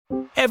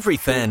Every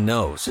fan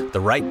knows the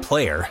right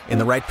player in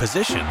the right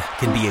position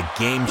can be a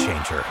game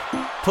changer.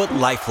 Put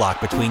LifeLock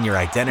between your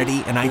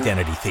identity and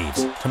identity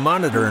thieves to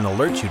monitor and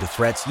alert you to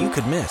threats you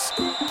could miss.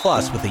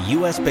 Plus, with a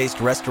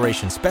U.S.-based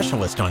restoration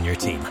specialist on your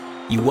team,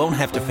 you won't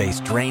have to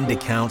face drained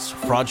accounts,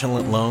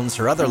 fraudulent loans,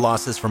 or other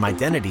losses from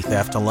identity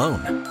theft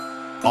alone.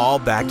 All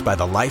backed by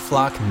the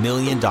LifeLock $1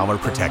 Million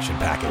Protection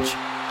Package.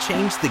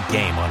 Change the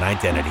game on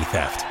identity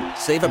theft.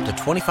 Save up to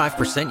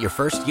 25% your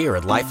first year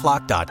at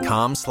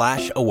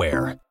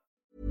LifeLock.com/aware.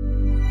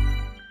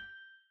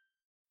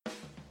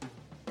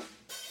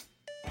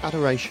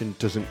 Adoration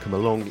doesn't come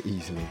along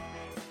easily.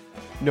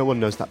 No one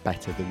knows that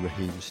better than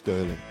Raheem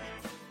Sterling.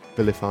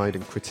 Vilified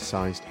and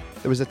criticised,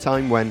 there was a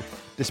time when,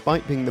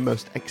 despite being the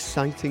most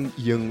exciting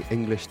young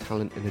English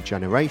talent in a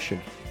generation,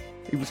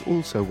 he was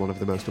also one of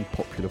the most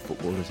unpopular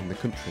footballers in the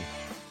country.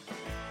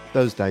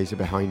 Those days are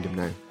behind him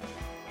now.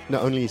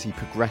 Not only has he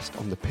progressed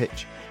on the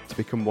pitch to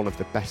become one of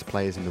the best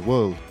players in the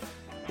world,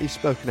 he's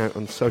spoken out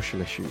on social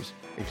issues,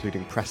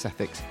 including press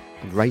ethics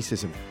and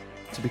racism,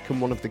 to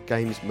become one of the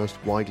game's most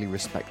widely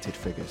respected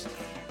figures.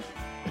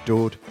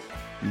 Adored,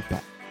 you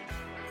bet.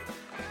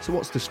 So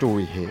what's the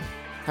story here?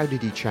 How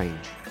did he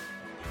change?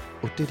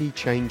 Or did he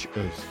change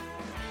us?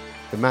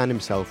 The man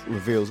himself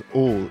reveals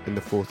all in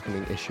the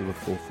forthcoming issue of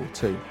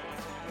 442.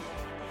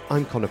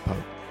 I'm Connor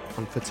Pope,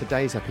 and for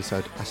today's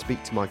episode I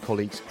speak to my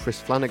colleagues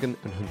Chris Flanagan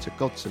and Hunter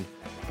Godson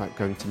about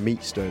going to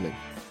meet Sterling,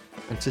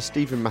 and to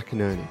Stephen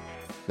McInerney,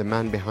 the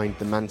man behind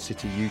the Man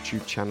City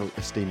YouTube channel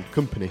Esteemed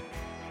Company,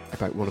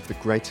 about one of the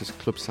greatest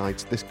club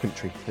sides this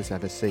country has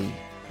ever seen,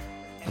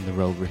 and the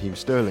role Raheem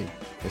Sterling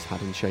has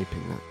had in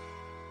shaping that.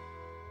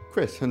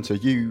 Chris, Hunter,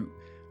 you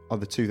are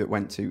the two that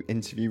went to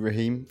interview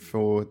Raheem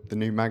for the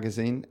new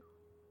magazine.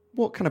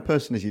 What kind of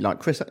person is he like?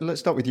 Chris, let's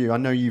start with you. I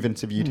know you've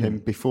interviewed him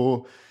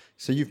before,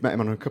 so you've met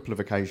him on a couple of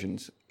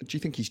occasions. Do you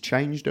think he's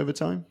changed over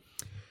time?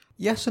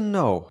 Yes and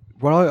no.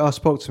 When I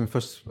spoke to him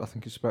first, I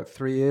think it's about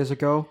 3 years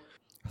ago.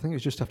 I think it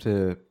was just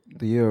after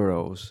the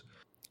Euros.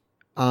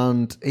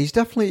 And he's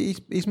definitely,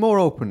 he's more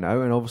open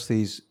now, and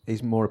obviously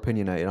he's more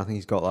opinionated. I think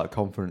he's got that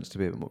confidence to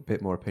be a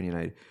bit more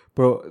opinionated.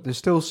 But there's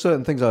still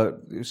certain things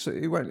that,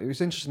 it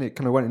was interesting, it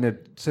kind of went in a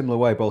similar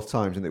way both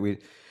times, in that we,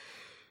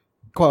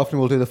 quite often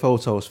we'll do the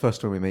photos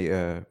first when we meet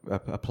a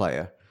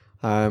player.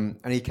 And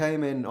he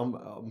came in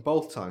on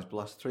both times, the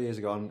last 3 years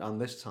ago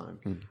and this time.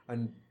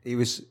 And he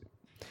was,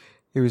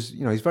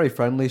 he's very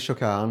friendly,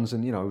 shook our hands,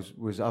 and,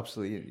 was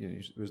absolutely,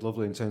 it was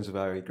lovely in terms of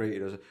how he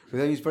greeted us. But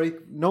then he's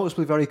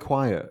noticeably very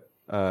quiet.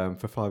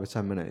 For 5 or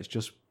 10 minutes,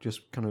 just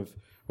kind of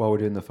while we're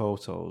doing the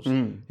photos.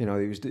 It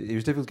was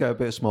difficult to get a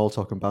bit of small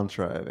talk and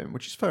banter out of him,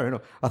 which is fair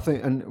enough, I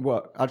think. And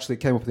what actually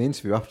came up in the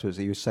interview afterwards,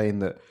 he was saying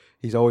that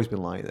he's always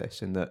been like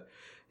this, in that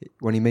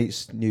when he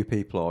meets new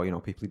people or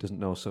people he doesn't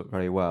know so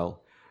very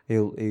well,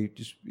 he'll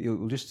just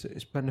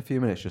spend a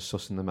few minutes just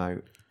sussing them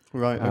out.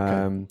 Right.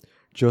 Okay.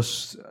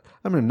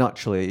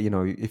 Naturally,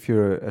 if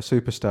you're a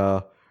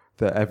superstar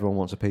that everyone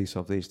wants a piece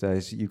of these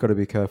days, you've got to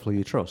be careful who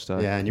you trust.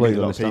 Yeah, and you meet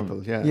a lot of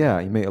people. Yeah,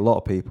 you meet a lot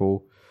of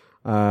people.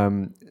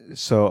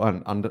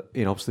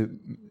 Obviously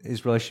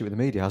his relationship with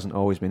the media hasn't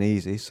always been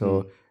easy.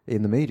 So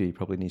in the media, he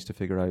probably needs to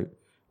figure out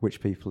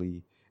which people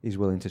he's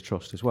willing to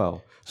trust as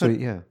well. So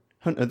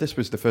Hunter, this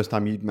was the first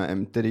time you'd met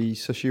him. Did he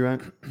suss you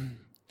out?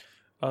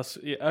 I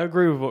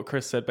agree with what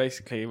Chris said.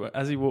 Basically,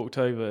 as he walked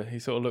over, he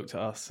sort of looked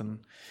at us, and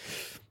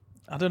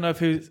I don't know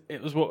if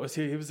it was what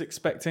he was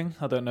expecting.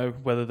 I don't know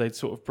whether they'd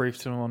sort of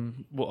briefed him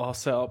on what our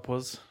setup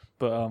was.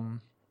 But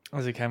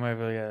as he came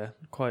over,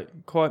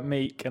 quite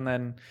meek. And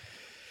then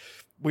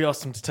we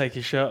asked him to take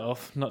his shirt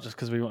off, not just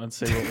because we wanted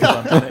to see what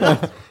was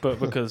underneath, but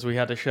because we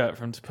had a shirt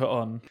for him to put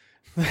on.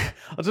 I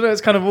don't know, it's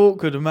kind of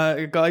awkward.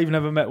 A guy you've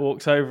never met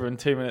walks over, and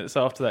 2 minutes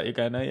after that you're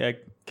going, "Oh yeah,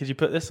 could you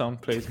put this on,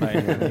 please, mate?"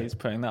 And he's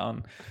putting that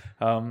on.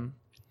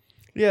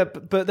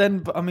 But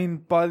then, I mean,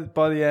 by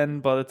the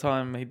end, by the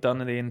time he'd done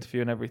the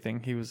interview and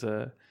everything, he was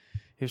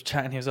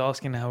chatting. He was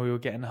asking how we were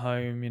getting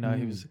home.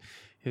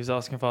 He was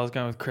asking if I was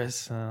going with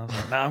Chris, and I was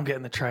like, "No, I'm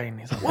getting the train."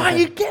 He's like, "Why are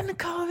you getting the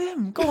car with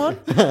him? Go on."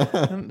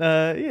 And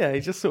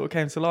he just sort of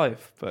came to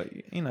life. But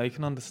you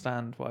can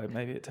understand why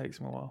maybe it takes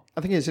him a while.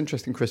 I think it's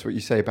interesting, Chris, what you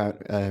say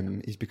about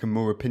he's become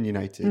more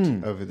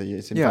opinionated over the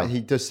years. In fact, he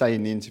does say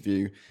in the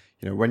interview,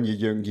 when you're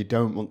young, you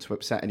don't want to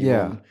upset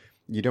anyone. Yeah.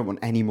 You don't want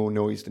any more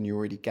noise than you're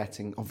already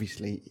getting.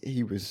 Obviously,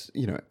 he was,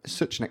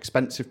 such an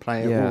expensive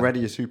player,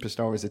 already a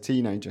superstar as a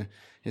teenager.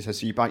 He says,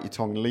 so you bite your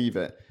tongue and leave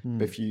it.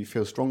 But if you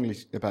feel strongly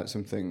about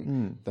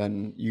something,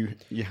 then you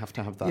have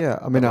to have that. Yeah,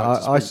 I mean,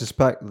 I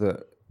suspect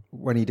that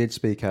when he did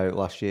speak out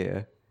last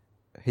year,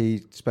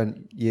 he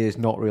spent years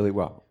not really,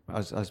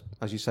 as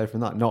you say from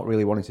that, not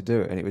really wanting to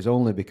do it. And it was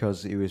only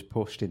because he was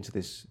pushed into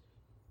this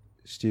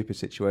stupid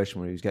situation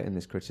where he was getting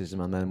this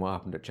criticism, and then what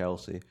happened at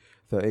Chelsea,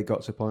 that it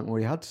got to a point where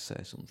he had to say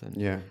something.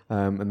 Yeah.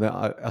 And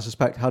that I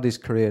suspect, had his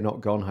career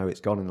not gone how it's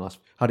gone in the last,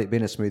 had it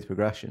been a smooth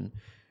progression,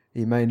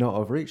 he may not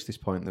have reached this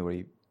point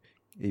where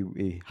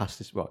he has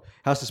to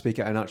speak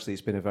out. And actually,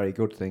 it's been a very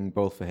good thing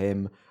both for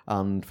him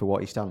and for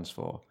what he stands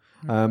for.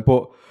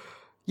 But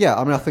yeah,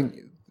 I mean, I think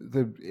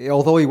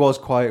although he was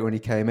quiet when he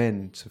came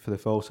in for the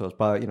photos,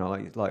 but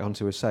like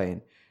Hunter was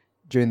saying,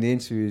 during the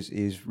interviews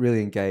he's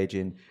really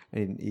engaging,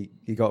 and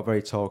he got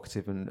very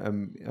talkative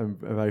and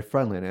very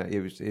friendly, and it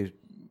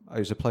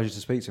was a pleasure to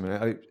speak to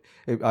him.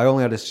 I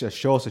only had a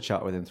shorter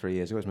chat with him 3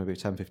 years ago. It was maybe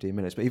 10-15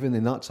 minutes, but even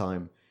in that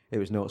time it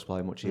was noticeable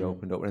how much he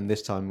opened up. And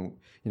this time,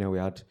 we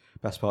had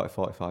best part of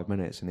 45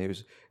 minutes, and it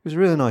was a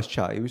really nice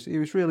chat. He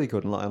was really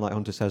good, and like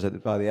Hunter says,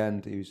 by the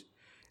end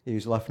he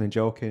was laughing and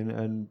joking,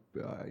 and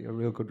a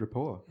real good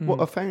rapport. What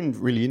I found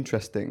really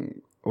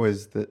interesting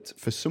was that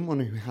for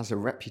someone who has a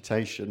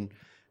reputation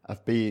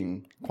of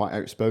being quite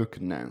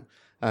outspoken now,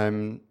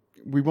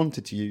 we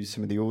wanted to use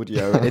some of the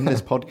audio in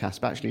this podcast,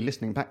 but actually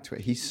listening back to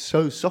it, he's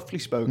so softly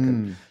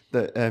spoken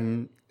that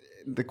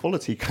the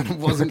quality kind of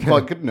wasn't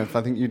quite good enough.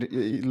 I think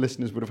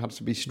listeners would have had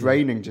to be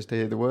straining just to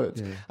hear the words.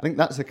 Yeah. I think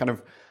that's a kind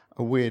of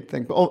a weird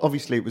thing, but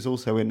obviously it was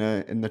also in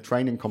the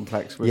training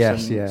complex with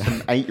some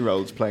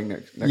 8-year-olds playing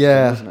next to him,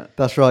 wasn't it?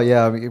 That's right.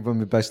 Yeah,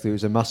 basically it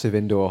was a massive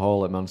indoor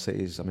hall at Man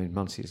City's.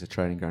 Man City's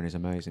training ground is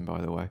amazing,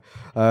 by the way.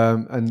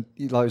 And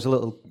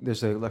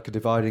there's a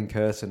dividing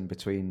curtain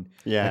between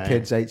the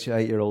kids'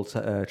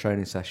 8-year-old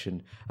training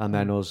session and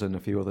then us and a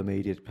few other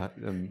media.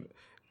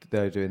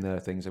 They're doing their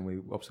things, and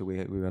we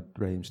had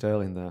Raheem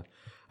Sterling there,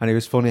 and it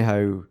was funny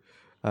how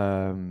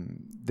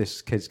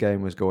this kids'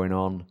 game was going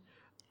on.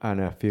 And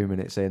a few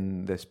minutes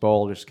in, this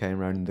ball just came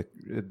around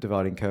the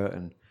dividing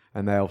curtain,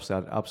 and they obviously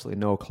had absolutely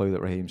no clue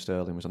that Raheem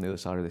Sterling was on the other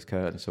side of this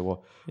curtain.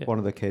 So one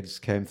of the kids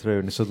came through,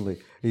 and suddenly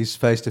he's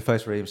face to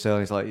face with Raheem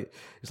Sterling. He's like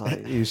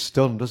he was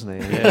stunned,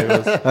 doesn't he? Yeah, he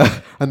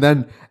was. And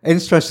then,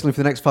 interestingly,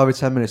 for the next 5 or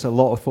 10 minutes, a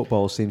lot of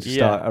footballs seemed to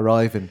start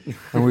arriving,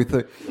 and we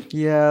thought,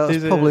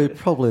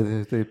 that's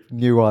probably they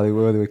knew why they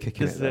were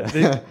kicking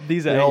it.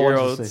 These are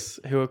 8-year-olds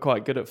who are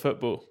quite good at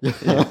football.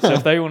 So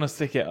if they want to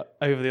stick it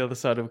over the other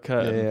side of a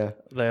curtain,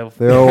 they'll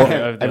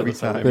over the other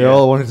side. They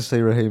all wanted to see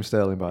Raheem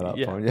Sterling by that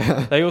point.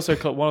 Yeah, they also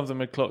one of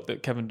them had clocked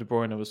that Kevin De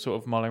Bruyne was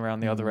sort of mulling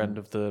around the other end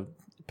of the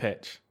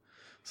pitch.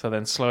 So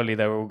then slowly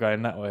they were all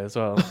going that way as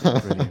well,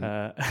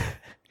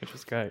 which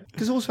was great.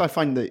 Because also I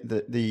find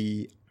that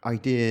the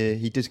idea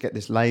he does get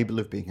this label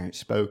of being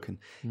outspoken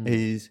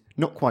is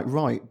not quite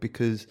right,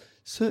 because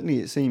certainly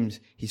it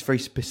seems he's very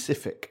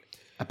specific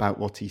about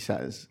what he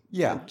says.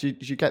 Yeah. Do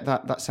you get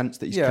that sense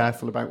that he's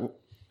careful about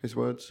his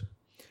words?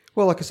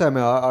 Well, like I say,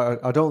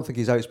 I don't think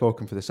he's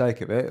outspoken for the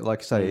sake of it.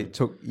 Like I say, it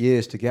took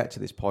years to get to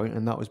this point,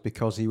 and that was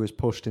because he was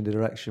pushed in the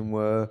direction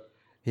where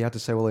he had to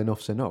say, well,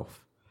 enough's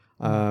enough.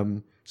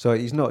 So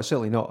he's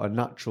certainly not a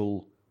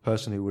natural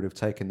person who would have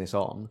taken this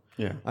on.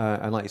 Yeah.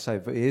 And like you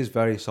say, he is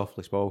very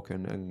softly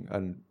spoken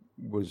and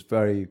was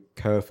very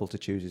careful to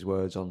choose his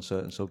words on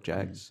certain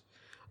subjects.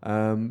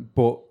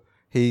 But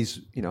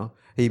he's,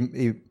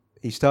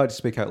 he started to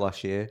speak out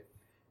last year.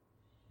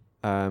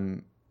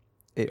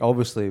 It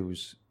obviously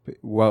was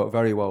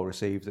very well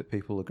received, that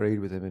people agreed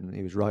with him, and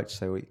he was right to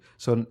say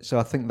so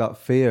I think that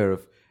fear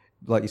of,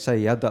 like you say,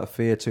 he had that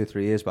fear 2 or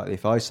 3 years back,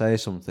 if I say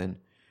something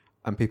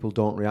and people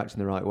don't react in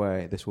the right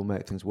way, this will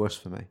make things worse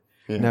for me.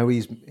 Yeah. Now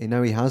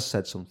he has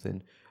said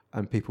something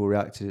and people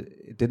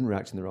didn't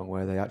react in the wrong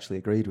way, they actually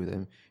agreed with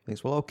him. He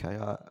thinks, well, okay,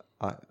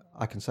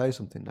 I can say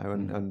something now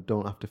and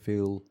don't have to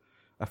feel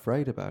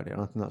afraid about it,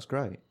 and I think that's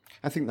great.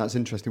 I think that's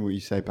interesting what you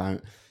say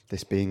about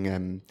this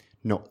being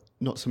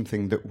not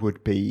something that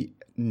would be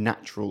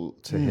natural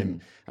to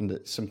him, and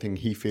that's something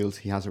he feels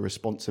he has a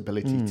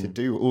responsibility to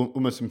do, or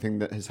almost something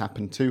that has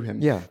happened to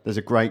him. Yeah. There's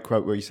a great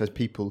quote where he says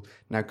people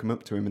now come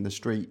up to him in the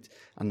street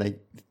and they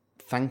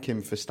thank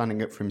him for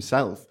standing up for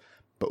himself,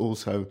 but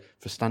also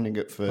for standing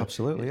up for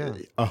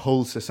a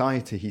whole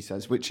society, he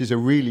says, which is a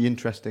really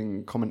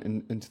interesting comment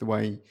into the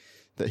way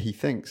that he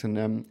thinks.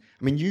 And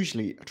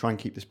usually I try and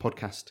keep this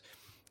podcast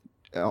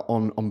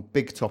on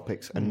big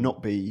topics and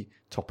not be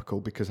topical,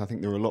 because I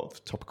think there are a lot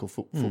of topical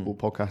football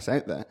podcasts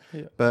out there.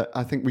 Yeah. But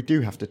I think we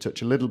do have to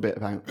touch a little bit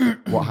about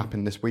what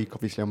happened this week.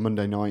 Obviously, on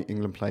Monday night,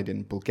 England played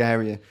in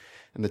Bulgaria,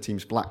 and the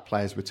team's black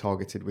players were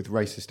targeted with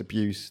racist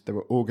abuse. There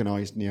were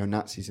organised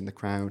neo-Nazis in the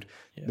crowd.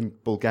 Yeah. The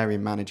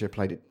Bulgarian manager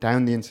played it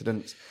down, the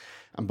incident,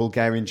 and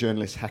Bulgarian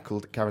journalists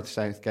heckled Gareth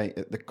Southgate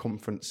at the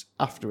conference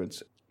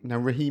afterwards. Now,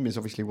 Raheem is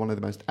obviously one of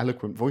the most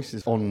eloquent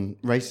voices on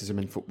racism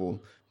in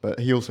football,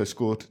 but he also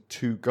scored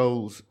 2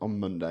 goals on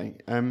Monday.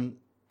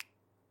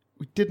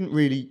 We didn't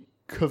really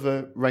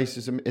cover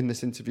racism in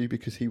this interview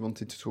because he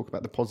wanted to talk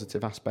about the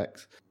positive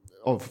aspects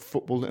of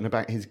football and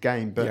about his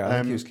game. But I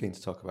think he was keen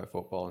to talk about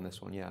football in this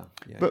one.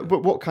 But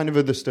what kind of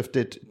other stuff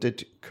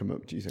did come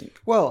up, do you think?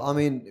 Well,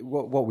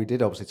 what we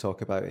did obviously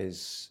talk about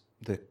is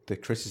the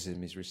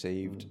criticism he's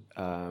received.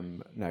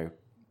 Now,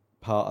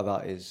 part of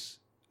that is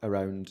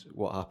around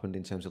what happened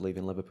in terms of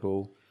leaving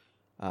Liverpool.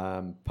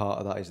 Part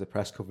of that is the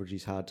press coverage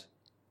he's had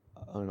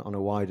on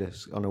a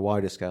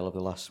wider scale of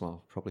the last,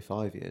 probably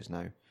 5 years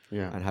now.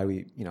 Yeah. And how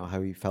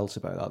he felt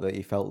about that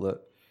he felt that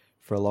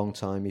for a long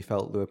time he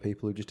felt there were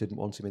people who just didn't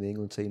want him in the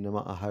England team, no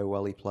matter how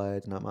well he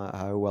played, no matter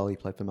how well he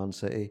played for Man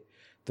City.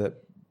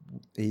 That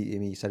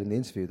he said in the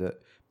interview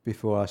that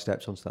before I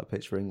stepped onto that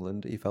pitch for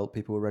England, he felt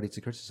people were ready to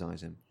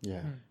criticise him.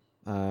 Yeah.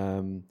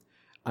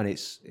 And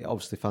it's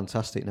obviously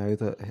fantastic now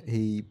that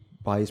he,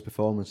 by his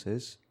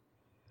performances,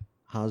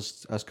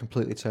 has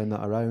completely turned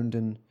that around,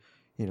 and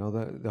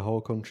the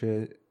whole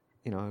country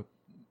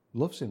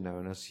loves him now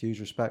and has huge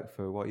respect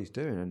for what he's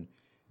doing. And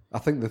I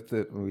think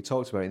that when we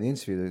talked about it in the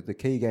interview, the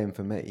key game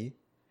for me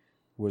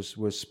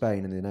was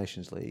Spain in the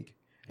Nations League,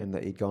 in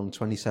that he'd gone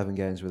 27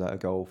 games without a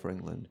goal for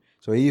England.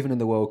 So even in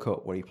the World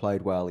Cup, where he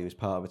played well, he was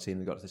part of a team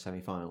that got to the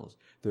semi-finals,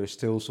 there were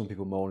still some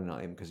people moaning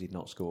at him because he'd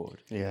not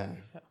scored. Yeah.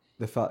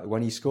 The fact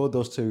when he scored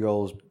those 2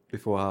 goals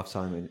before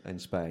half-time in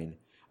Spain,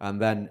 and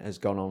then has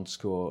gone on to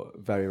score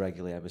very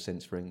regularly ever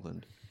since for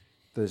England,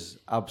 there's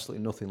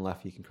absolutely nothing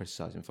left you can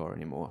criticise him for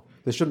anymore.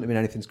 There shouldn't have been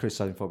anything to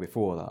criticise him for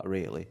before that,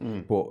 really,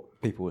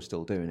 but people were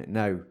still doing it.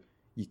 Now,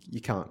 you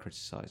can't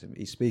criticise him.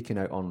 He's speaking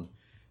out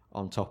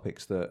on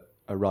topics that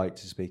are right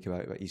to speak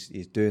about, but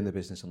he's doing the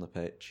business on the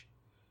pitch.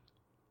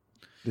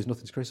 There's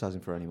nothing to criticise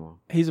him for anymore.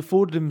 He's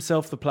afforded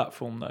himself the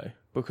platform, though,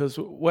 because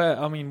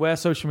where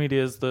social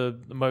media is the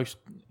most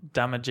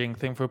damaging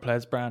thing for a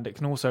player's brand, it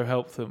can also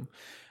help them.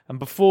 And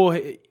before,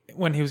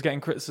 when he was getting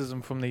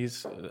criticism from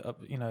these,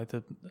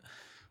 the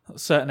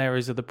certain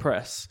areas of the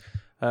press,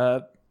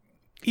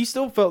 he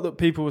still felt that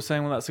people were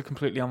saying, well, that's a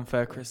completely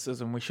unfair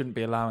criticism. We shouldn't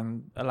be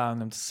allowing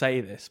them to say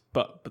this.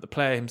 But the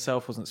player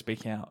himself wasn't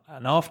speaking out.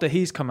 And after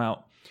he's come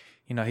out,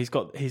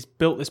 he's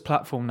built this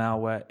platform now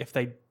where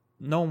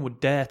no one would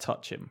dare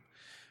touch him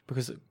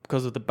because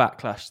of the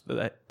backlash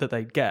that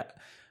they get.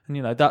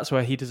 And that's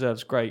where he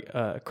deserves great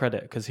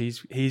credit, because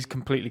he's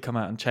completely come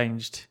out and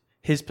changed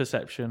his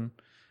perception,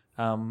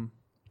 and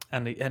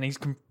he's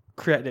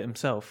created it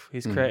himself.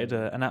 He's created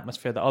an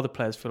atmosphere that other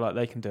players feel like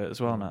they can do it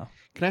as well now.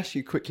 Can I ask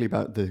you quickly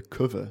about the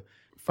cover?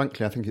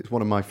 Frankly, I think it's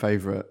one of my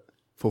favourite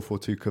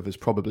 442 covers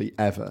probably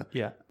ever.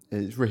 Yeah.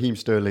 It's Raheem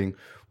Sterling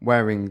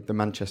wearing the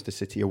Manchester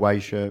City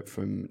away shirt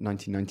from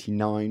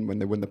 1999 when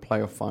they won the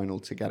playoff final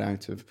to get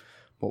out of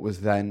what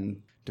was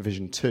then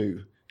Division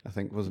 2, I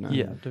think, wasn't it?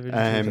 Yeah,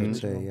 Division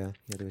 2.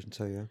 Division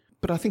 2, yeah.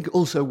 But I think it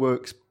also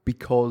works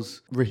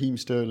because Raheem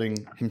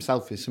Sterling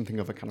himself is something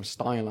of a kind of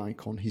style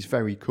icon. He's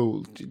very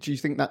cool. Do you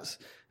think that's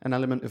an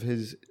element of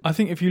his? I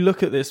think if you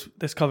look at this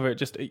cover, it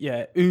just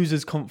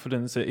oozes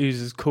confidence. It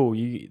oozes cool.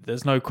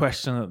 There's no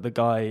question that the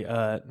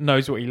guy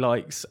knows what he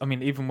likes. I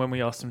mean, even when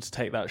we asked him to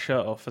take that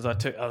shirt off, as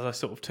I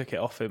sort of took it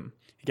off him,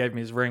 he gave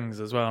me his rings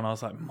as well, and I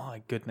was like,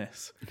 my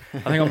goodness. I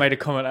think I made a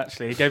comment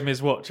actually. He gave me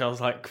his watch. I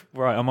was like,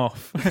 right, I'm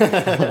off.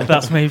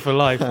 That's me for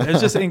life.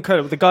 It's just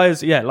incredible. The guy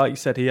is, like you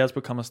said, he has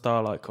become a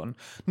style icon.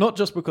 Not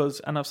just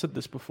because, and I've said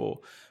this before,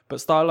 but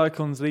style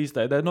icons these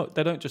days, they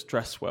don't just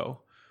dress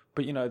well,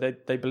 but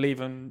they believe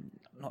in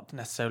not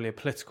necessarily a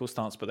political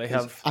stance, but they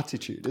have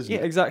attitude, isn't it?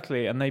 Yeah,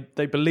 exactly. And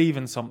they believe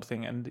in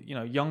something. And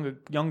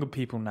younger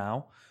people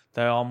now,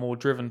 they are more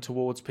driven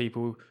towards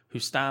people who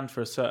stand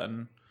for a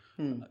certain.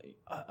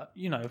 A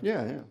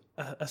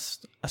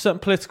certain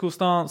political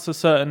stance, a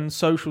certain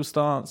social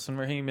stance, and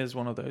Raheem is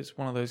one of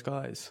those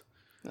guys.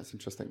 That's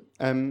interesting.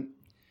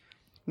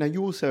 Now,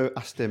 you also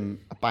asked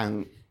him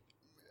about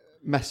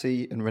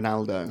Messi and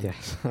Ronaldo.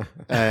 Yes.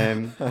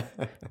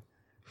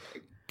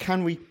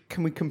 Can we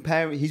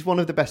compare? He's one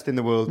of the best in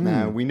the world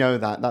now. We know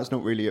that. That's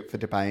not really up for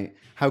debate.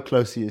 How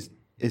close is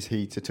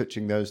he to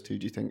touching those two,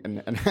 do you think?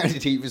 And how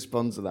did he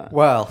respond to that?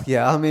 Well,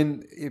 yeah, I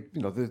mean,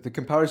 the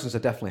comparisons are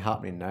definitely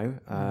happening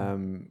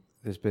now.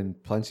 There's been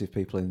plenty of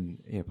people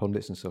in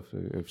pundits and stuff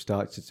who've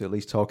started to at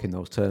least talk in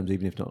those terms,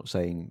 even if not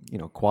saying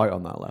quite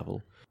on that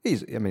level.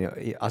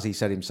 As he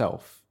said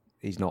himself,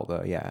 he's not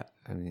there yet,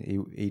 and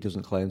he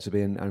doesn't claim to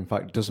be, and in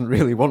fact doesn't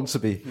really want to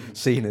be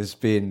seen as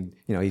being.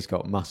 He's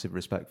got massive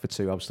respect for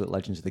two absolute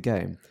legends of the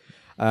game.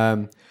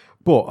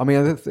 But I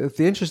mean,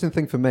 the interesting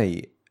thing for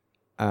me.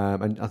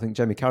 And I think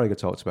Jamie Carragher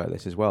talked about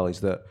this as well,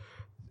 is that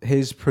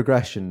his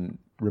progression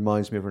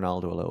reminds me of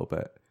Ronaldo a little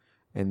bit,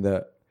 in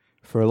that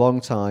for a long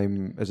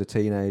time as a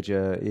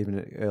teenager, even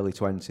at early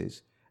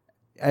 20s,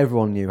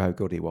 everyone knew how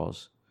good he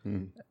was.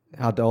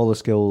 Had all the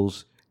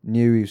skills,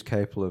 knew he was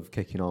capable of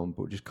kicking on,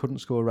 but just couldn't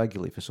score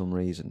regularly for some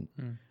reason.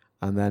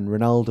 And then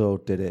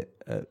Ronaldo did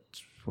it at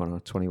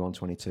 21,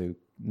 22,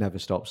 never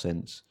stopped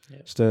since.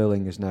 Yeah.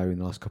 Sterling is now, in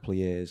the last couple of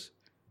years,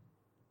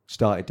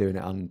 started doing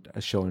it and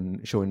showing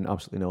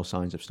absolutely no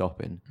signs of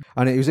stopping.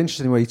 And it was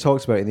interesting where he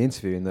talked about it in the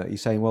interview, in that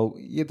he's saying, well,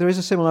 yeah, there is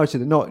a similarity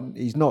that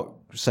he's not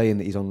saying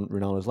that he's on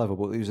Ronaldo's level,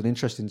 but it was an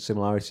interesting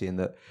similarity in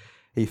that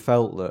he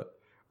felt that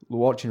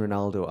watching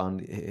Ronaldo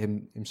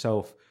and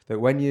himself, that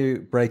when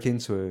you break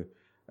into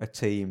a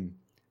team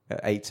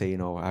at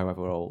 18 or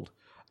however old,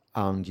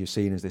 and you're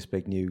seen as this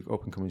big new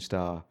up and coming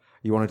star,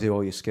 you want to do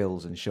all your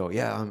skills and show,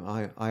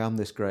 I am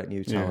this great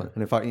new talent. Yeah.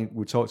 And in fact,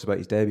 we talked about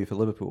his debut for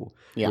Liverpool,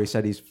 where he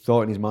said his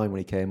thought in his mind when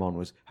he came on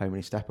was how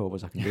many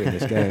step-overs I can do in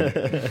this game.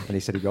 And he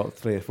said he got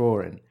 3 or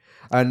 4 in.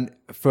 And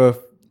for,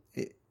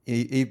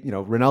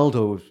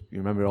 Ronaldo, you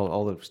remember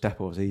all the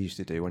step-overs he used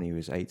to do when he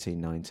was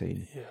 18,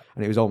 19. Yeah.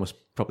 And it was almost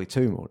probably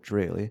too much,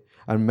 really.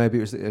 And maybe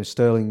it was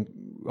Sterling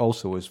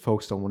also was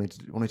focused on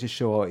wanting to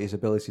show his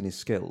ability and his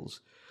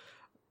skills.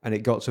 And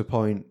it got to a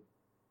point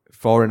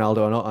for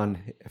Ronaldo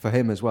and for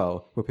him as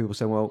well, where people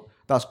saying, well,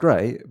 that's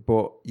great,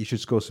 but you should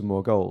score some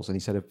more goals. And he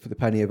said the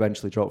penny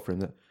eventually dropped for him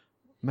that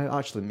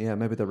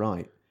maybe they're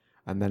right.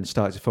 And then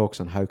started to focus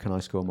on how can I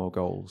score more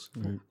goals.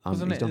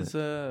 Wasn't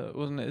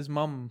it his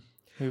mum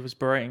who was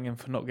berating him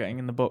for not getting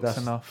in the box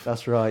enough?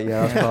 That's right.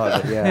 Yeah, that's part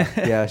of it.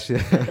 Yeah. I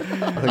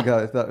think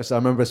that was. I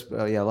remember.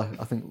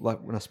 I think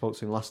when I spoke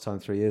to him last time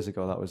 3 years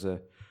ago, that was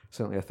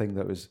certainly a thing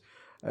that was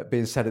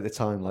being said at the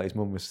time. Like his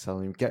mum was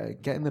telling him,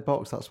 get in the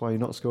box. That's why you're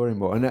not scoring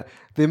more. And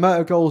the amount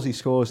of goals he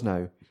scores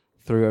now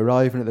through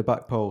arriving at the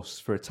back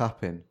post for a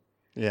tap in.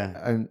 Yeah,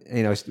 and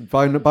it's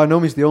by no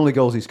means the only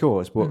goals he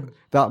scores, but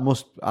that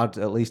must add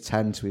at least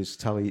 10 to his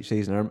tally each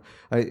season.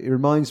 It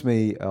reminds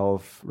me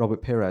of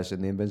Robert Pires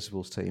in the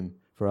Invincibles team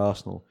for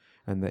Arsenal,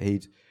 and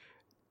that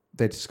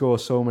they'd score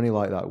so many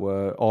like that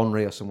where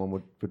Henry or someone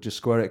would just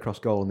square it across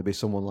goal, and there'd be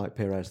someone like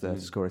Pires there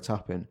to score a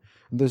tap in.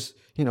 And there's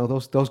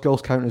those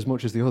goals count as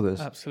much as the others.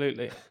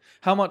 Absolutely.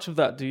 How much of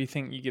that do you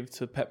think you give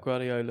to Pep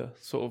Guardiola,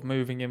 sort of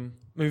moving him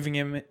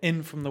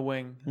in from the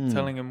wing,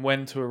 telling him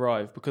when to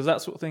arrive? Because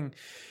that sort of thing,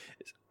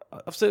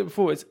 I've said it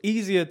before, it's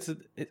easier to...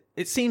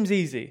 It seems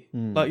easy.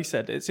 Like you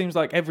said, it seems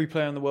like every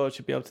player in the world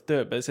should be able to do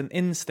it, but it's an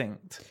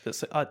instinct.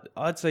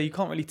 I'd say you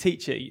can't really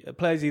teach it.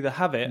 Players either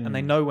have it and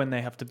they know when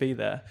they have to be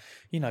there,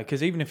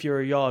 because even if you're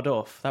a yard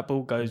off, that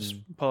ball goes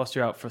past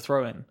you out for a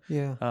throw-in.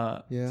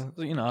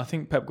 I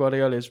think Pep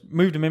Guardiola has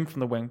moved him in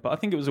from the wing, but I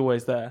think it was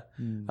always there.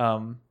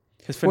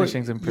 His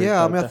finishing's improved.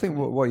 Yeah, I think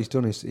what he's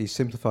done is he's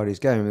simplified his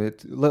game.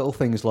 Little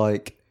things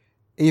like,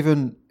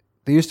 even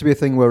there used to be a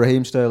thing where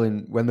Raheem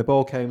Sterling, when the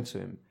ball came to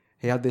him,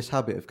 he had this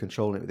habit of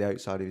controlling it with the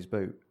outside of his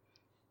boot.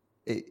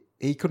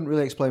 He couldn't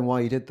really explain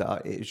why he did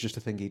that. It was just a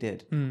thing he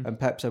did. And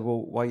Pep said,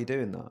 "Well, why are you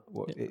doing that?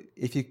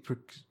 If you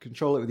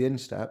control it with the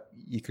instep,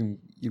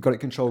 you've got it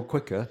controlled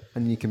quicker,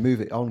 and you can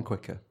move it on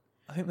quicker."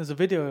 I think there's a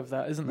video of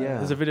that, isn't there? Yeah.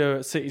 There's a video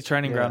at City's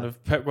training ground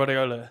of Pep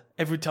Guardiola.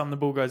 Every time the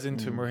ball goes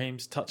into him,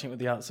 Raheem's touching it with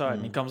the outside,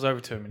 and he comes over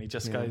to him and he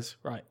just goes,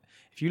 "Right,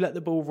 if you let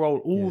the ball roll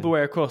all the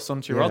way across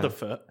onto your other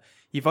foot,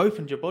 you've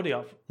opened your body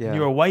up and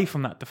you're away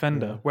from that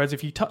defender. Whereas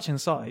if you touch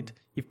inside,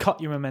 you've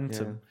cut your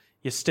momentum.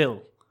 You're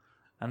still."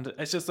 And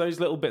it's just those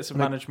little bits of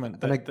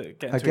management that get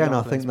into again,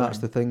 I think that's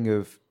the thing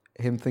of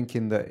him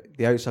thinking that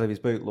the outside of his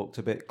boot looked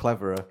a bit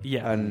cleverer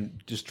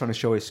and just trying to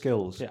show his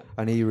skills. Yeah.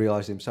 And he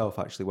realised himself,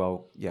 actually,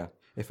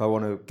 if I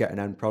want to get an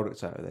end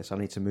product out of this, I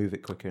need to move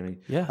it quicker.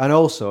 And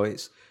also,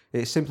 it's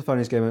simplifying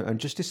his game and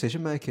just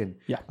decision making.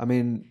 Yeah. I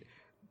mean,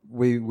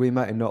 we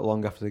met him not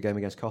long after the game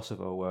against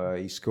Kosovo where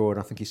he scored.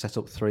 I think he set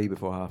up 3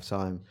 before half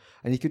time,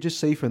 and you could just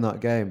see from that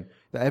game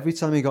that every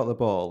time he got the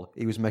ball,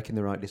 he was making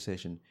the right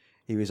decision.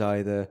 He was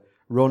either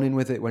running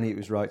with it when it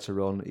was right to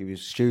run, he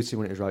was shooting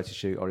when it was right to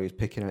shoot, or he was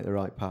picking out the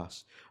right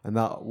pass. And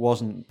that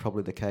wasn't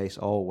probably the case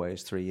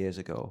always 3 years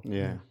ago.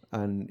 Yeah.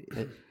 And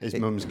his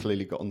mum's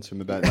clearly got onto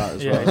him about that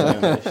as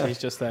well. She's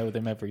just there with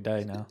him every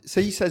day now.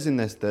 So he says in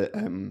this that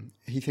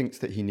he thinks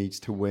that he needs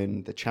to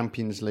win the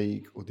Champions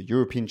League or the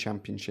European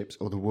Championships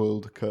or the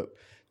World Cup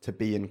to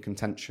be in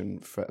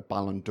contention for a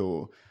Ballon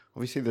d'Or.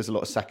 Obviously, there's a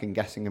lot of second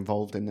guessing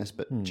involved in this,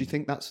 but do you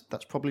think that's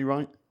probably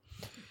right?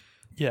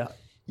 Yeah.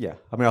 Yeah,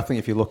 I mean, I think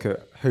if you look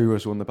at who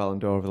has won the Ballon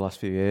d'Or over the last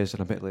few years,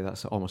 and admittedly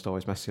that's almost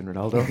always Messi and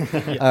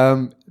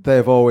Ronaldo, they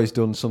have always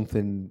done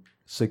something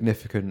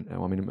significant.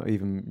 I mean,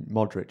 even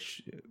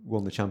Modric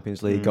won the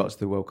Champions League, got to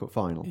the World Cup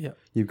final. Yeah.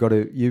 You've got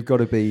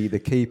to be the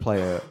key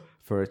player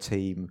for a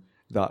team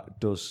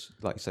that does,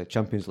 like you say,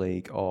 Champions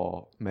League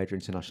or major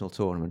international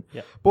tournament.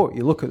 Yeah. But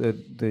you look at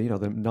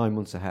the 9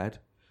 months ahead,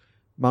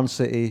 Man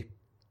City,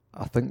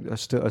 I think,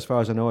 as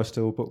far as I know, are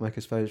still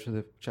bookmakers' favourites for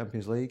the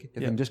Champions League. If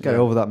they can just get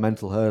over that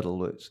mental hurdle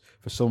that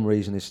for some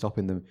reason is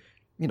stopping them.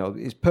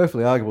 It's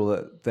perfectly arguable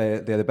that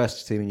they're the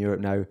best team in Europe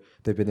now.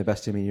 They've been the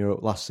best team in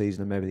Europe last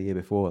season and maybe the year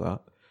before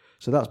that.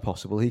 So that's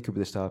possible. He could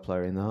be the star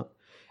player in that.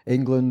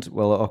 England,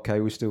 well, okay,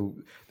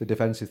 the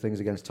defensive things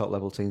against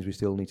top-level teams we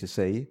still need to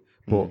see.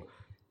 But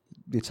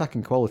the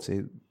attacking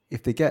quality,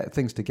 if they get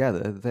things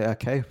together, they are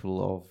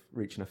capable of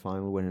reaching a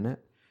final, winning it.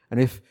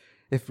 And if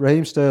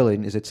Raheem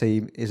Sterling is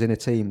in a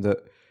team that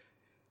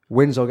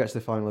wins or gets to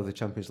the final of the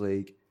Champions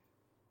League,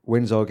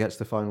 wins or gets to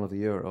the final of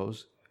the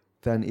Euros,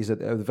 then he's at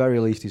the very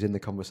least he's in the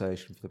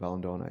conversation for the Ballon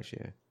d'Or next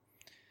year.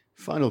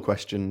 Final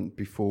question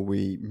before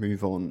we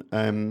move on.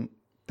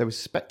 There was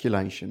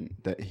speculation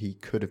that he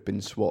could have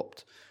been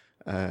swapped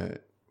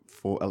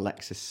for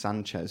Alexis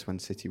Sanchez when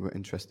City were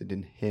interested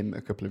in him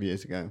a couple of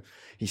years ago.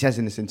 He says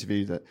in this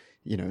interview that,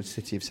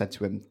 City have said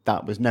to him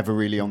that was never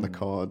really on the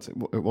cards.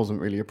 It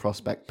wasn't really a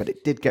prospect, but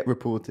it did get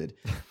reported.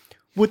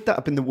 Would that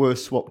have been the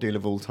worst swap deal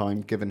of all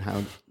time, given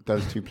how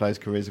those two players'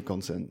 careers have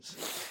gone since?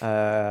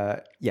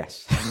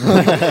 Yes.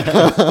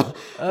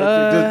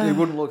 It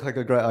wouldn't look like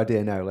a great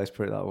idea now, let's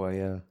put it that way,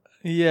 yeah.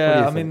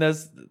 Yeah, I mean,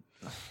 there's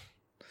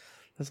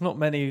not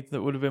many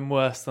that would have been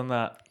worse than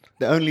that.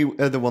 The only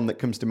other one that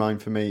comes to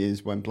mind for me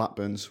is when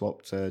Blackburn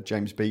swapped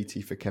James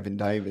Beattie for Kevin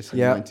Davis in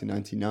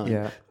 1999.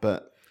 Yeah.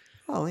 But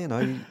well,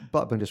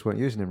 Blackburn just weren't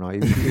using him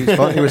right. He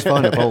was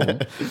fine at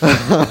Bolton.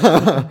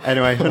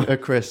 Anyway, Hunter,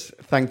 Chris,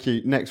 thank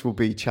you. Next, we'll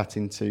be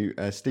chatting to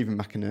Stephen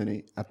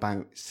McInerney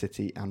about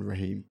City and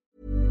Raheem.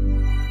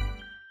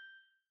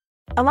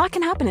 A lot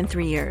can happen in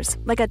 3 years,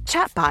 like a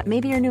chatbot may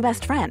be your new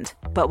best friend.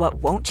 But what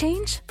won't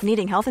change?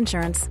 Needing health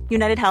insurance.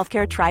 United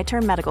Healthcare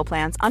Tri-Term Medical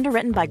Plans,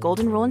 underwritten by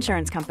Golden Rule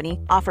Insurance Company,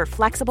 offer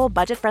flexible,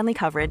 budget-friendly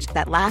coverage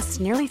that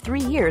lasts nearly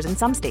 3 years in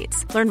some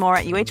states. Learn more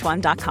at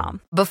uh1.com.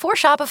 Before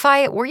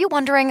Shopify, were you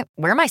wondering,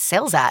 where are my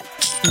sales at?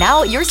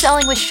 Now you're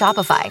selling with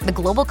Shopify, the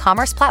global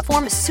commerce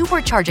platform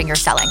supercharging your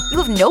selling.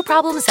 You have no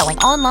problem selling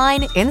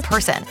online, in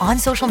person, on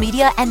social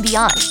media, and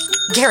beyond.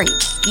 Gary,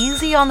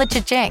 easy on the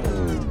cha-ching.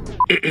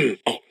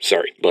 Oh,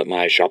 sorry, but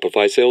my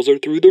Shopify sales are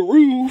through the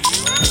roof.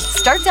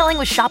 Start selling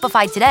with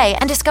Shopify today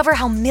and discover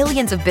how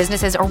millions of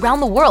businesses around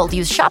the world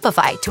use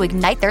Shopify to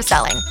ignite their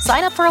selling.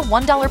 Sign up for a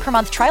 $1 per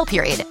month trial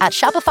period at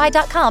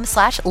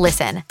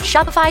shopify.com/listen.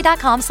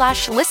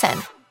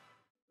 Shopify.com/listen.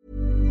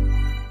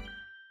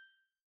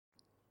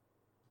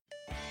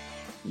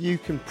 You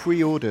can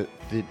pre-order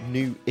the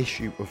new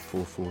issue of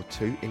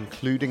 442,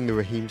 including the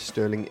Raheem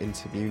Sterling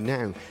interview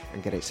now,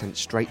 and get it sent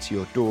straight to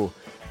your door,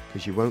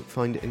 because you won't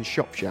find it in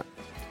shops yet.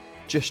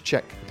 Just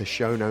check the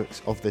show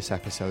notes of this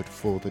episode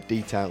for the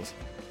details.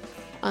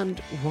 And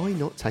why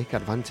not take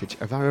advantage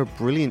of our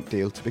brilliant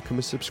deal to become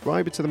a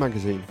subscriber to the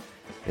magazine?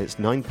 It's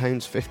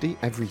 £9.50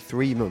 every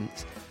 3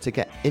 months to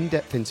get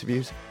in-depth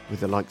interviews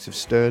with the likes of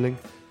Sterling,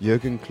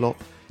 Jurgen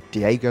Klopp,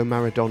 Diego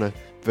Maradona,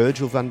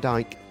 Virgil van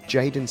Dijk,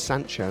 Jadon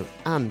Sancho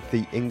and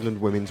the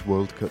England Women's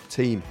World Cup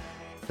team,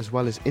 as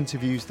well as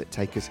interviews that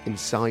take us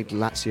inside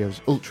Lazio's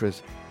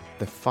Ultras,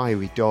 the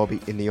fiery derby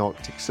in the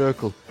Arctic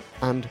Circle,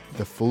 and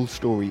the full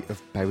story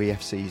of Bury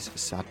FC's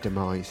sad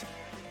demise.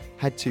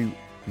 Head to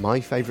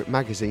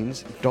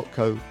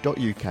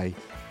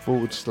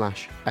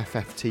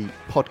myfavouritemagazines.co.uk/FFT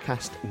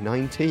podcast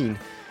 19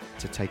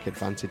 to take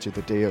advantage of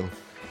the deal.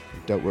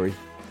 And don't worry,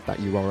 that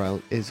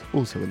URL is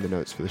also in the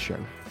notes for the show.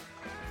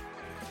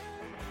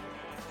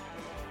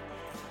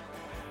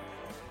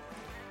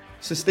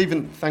 So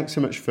Stephen, thanks so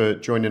much for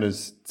joining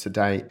us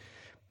today.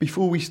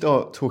 Before we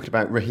start talking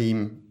about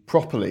Raheem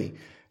properly,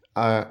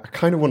 I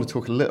kind of want to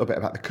talk a little bit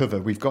about the cover.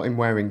 We've got him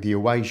wearing the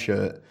away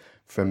shirt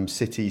from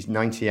City's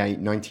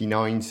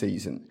 98-99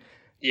 season.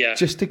 Yeah.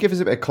 Just to give us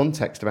a bit of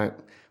context about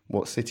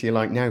what City are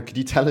like now, could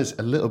you tell us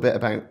a little bit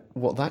about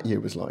what that year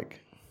was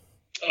like?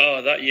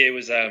 Oh, that year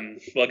was,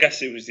 well, I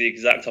guess it was the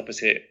exact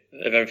opposite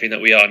of everything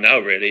that we are now,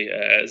 really.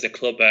 As a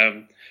club,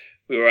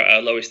 we were at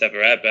our lowest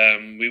ever ebb.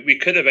 We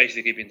could have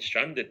basically been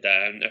stranded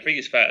there. And I think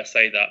it's fair to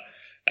say that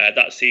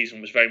that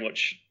season was very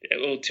much,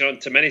 well,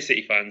 to many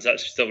City fans, that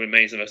still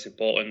remains the most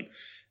important.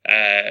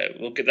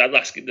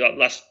 That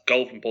last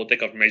goal from Paul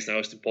Dickov remains the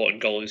most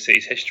important goal in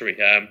City's history,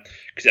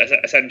 because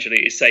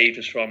essentially it saved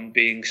us from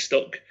being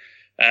stuck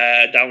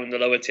down in the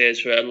lower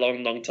tiers for a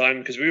long, long time,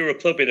 because we were a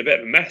club in a bit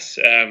of a mess.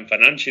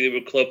 Financially, we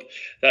were a club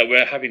that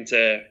were having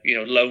to,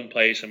 loan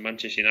players from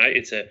Manchester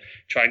United to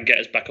try and get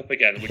us back up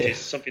again, which is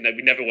something that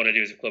we never want to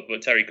do as a club.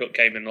 But Terry Cook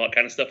came in and all that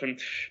kind of stuff,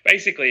 and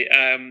basically,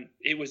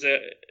 it was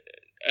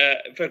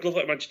for a club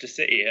like Manchester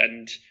City,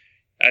 and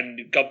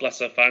God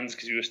bless our fans,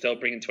 because we were still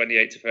bringing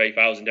 28 to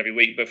 30,000 every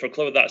week. But for a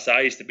club of that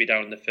size to be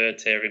down in the third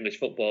tier of English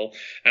football,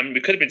 and we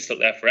could have been stuck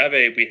there forever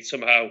if we had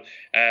somehow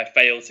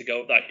failed to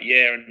go up that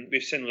year. And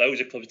we've seen loads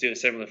of clubs do a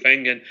similar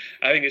thing. And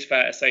I think it's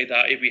fair to say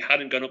that if we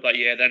hadn't gone up that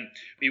year, then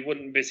we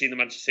wouldn't be seeing the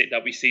Manchester City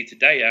that we see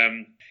today.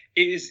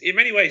 It is, in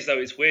many ways, though,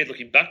 it's weird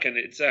looking back, and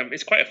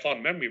it's quite a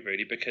fond memory,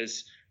 really,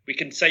 because we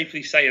can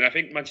safely say, and I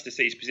think Manchester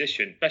City's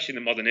position, especially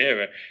in the modern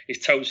era, is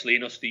totally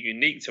and utterly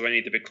unique to any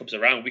of the big clubs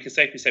around. We can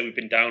safely say we've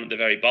been down at the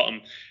very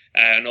bottom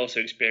and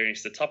also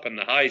experienced the top and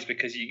the highs,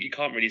 because you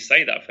can't really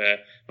say that for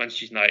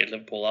Manchester United,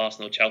 Liverpool,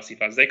 Arsenal, Chelsea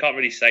fans. They can't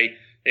really say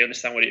they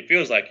understand what it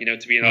feels like,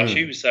 to be in our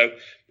shoes. So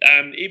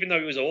even though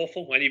it was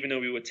awful, and even though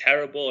we were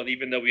terrible, and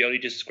even though we only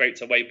just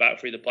scraped our way back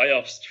through the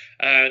playoffs,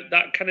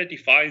 that kind of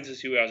defines us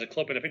who we are as a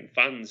club. And I think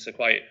fans are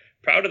quite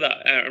proud of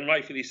that, and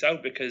rightfully so,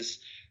 because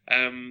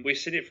we've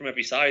seen it from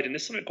every side, and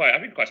there's something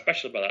quite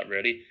special about that,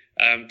 really,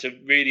 to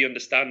really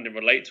understand and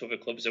relate to other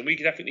clubs. And we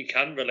definitely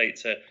can relate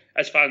to,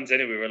 as fans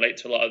anyway, relate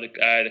to a lot of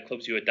the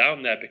clubs who are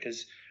down there,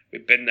 because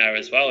we've been there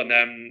as well. And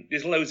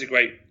there's loads of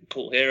great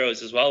cult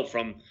heroes as well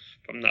from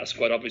that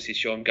squad. Obviously,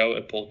 Sean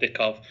Goater, Paul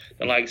Dickov,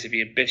 the likes of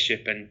Ian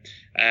Bishop and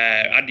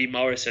Andy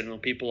Morrison and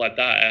people like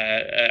that,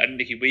 and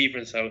Nicky Weaver.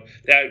 And so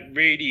they're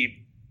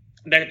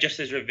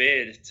just as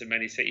revered to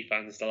many City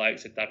fans, the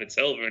likes of David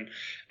Silva,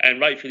 and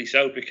rightfully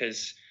so,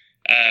 because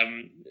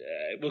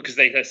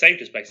they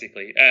saved us,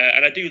 basically.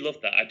 And I do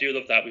love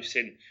that. We've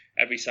seen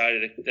every side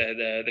of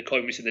the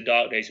coin. We've seen the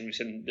dark days and we've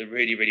seen the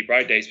really, really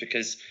bright days,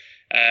 because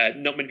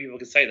not many people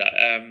can say that.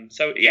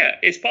 So yeah,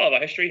 it's part of our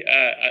history.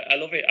 I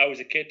love it. I was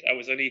a kid. I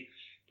was only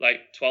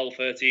like 12,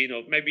 13,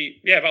 or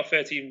maybe, about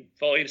 13,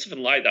 14,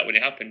 something like that when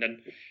it happened. And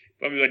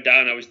when we went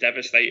down, I was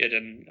devastated.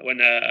 And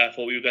when I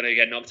thought we were going to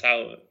get knocked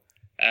out,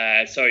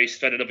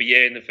 spent another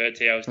year in the third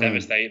tier, I was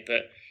devastated.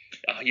 But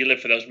you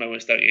live for those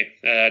moments, don't you?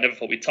 I never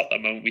thought we'd top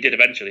that moment. We did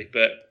eventually,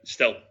 but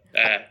still,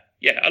 I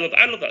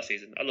love that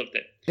season. I loved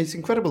it. It's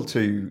incredible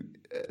to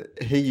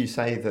hear you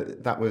say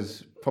that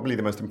was probably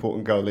the most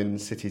important goal in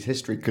City's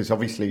history, because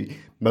obviously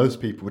most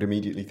people would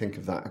immediately think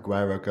of that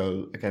Aguero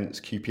goal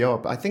against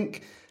QPR. But I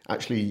think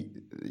Actually,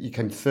 you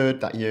came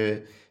third that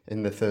year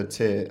in the third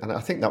tier, and I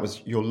think that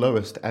was your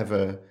lowest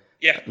ever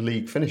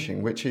league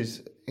finishing, which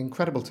is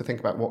incredible to think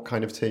about what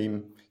kind of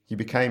team you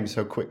became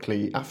so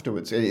quickly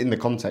afterwards. In the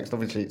context,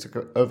 obviously, it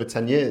took over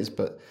 10 years,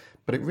 but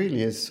it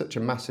really is such a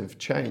massive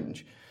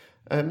change.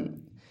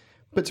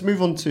 But to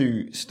move on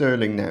to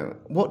Sterling now,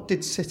 what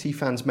did City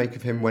fans make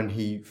of him when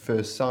he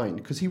first signed?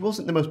 Because he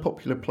wasn't the most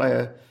popular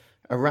player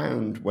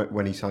around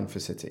when he signed for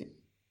City.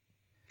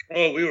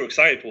 Well, we were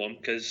excited for him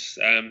because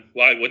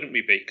why wouldn't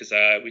we be? Because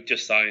we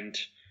just signed,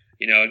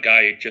 a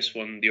guy who just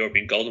won the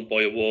European Golden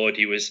Boy Award.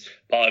 He was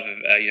part of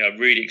a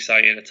really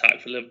exciting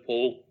attack for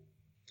Liverpool.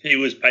 He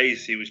was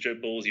pace, he was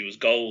dribbles, he was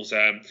goals.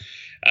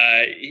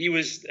 He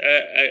was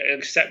an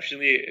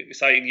exceptionally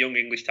exciting young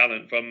English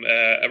talent from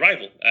a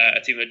rival, a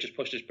team that just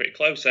pushed us pretty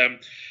close. And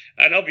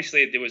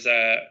obviously there was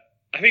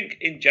I think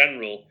in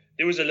general,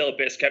 there was a little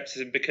bit of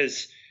scepticism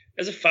because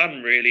as a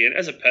fan really, and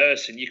as a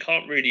person, you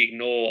can't really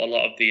ignore a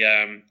lot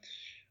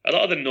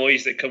of the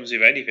noise that comes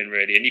with anything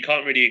really, and you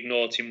can't really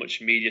ignore too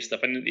much media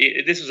stuff. And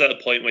this was at a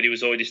point when he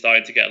was already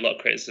starting to get a lot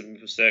of criticism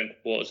from certain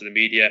quarters of the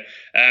media.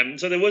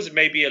 So there was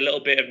maybe a little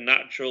bit of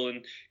natural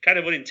and kind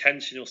of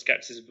unintentional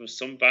skepticism from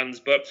some fans.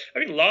 But I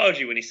think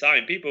largely when he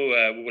signed, people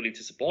were willing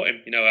to support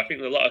him. I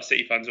think a lot of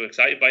City fans were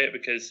excited by it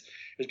because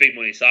it was big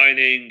money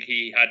signing.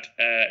 He had,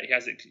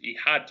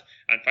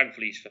 and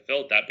thankfully he's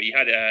fulfilled that. But he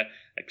had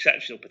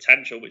exceptional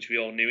potential, which we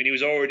all knew, and he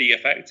was already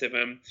effective.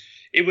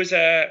 It was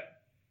a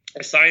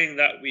signing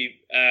that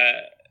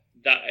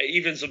that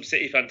even some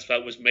City fans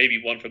felt was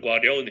maybe one for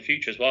Guardiola in the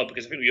future as well,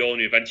 because I think we all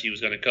knew eventually he was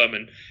going to come,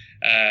 and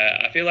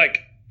I feel like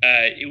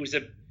it was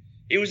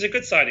a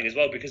good signing as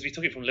well because we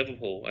took it from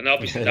Liverpool, and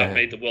obviously that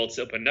made the world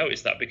sit up and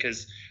notice that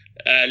because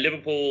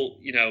Liverpool,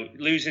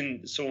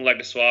 losing someone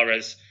like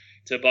Suarez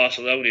to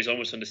Barcelona is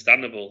almost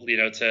understandable,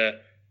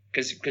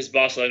 because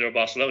Barcelona are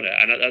Barcelona,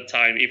 and at that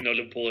time, even though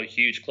Liverpool are a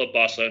huge club,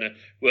 Barcelona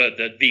were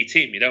the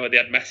team. They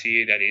had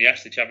Messi, they had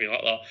Iniesta, Xavi,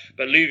 and that.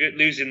 But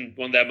losing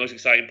one of their most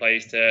exciting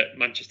players to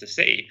Manchester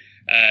City,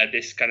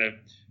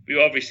 we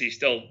were obviously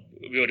still,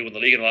 we already won the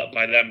league and a lot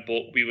by them,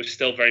 but we were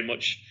still very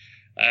much,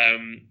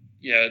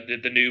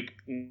 the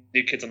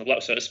new kids on the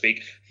block, so to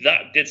speak.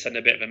 That did send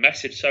a bit of a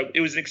message. So it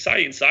was an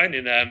exciting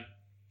signing,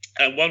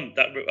 and one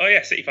that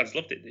City fans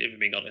loved it, if I'm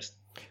being honest.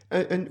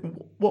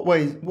 And what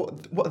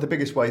are the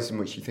biggest ways in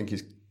which you think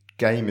his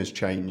game has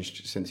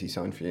changed since he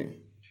signed for you?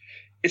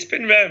 It's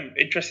been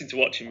interesting to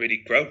watch him really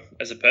grow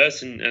as a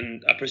person,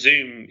 and I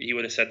presume he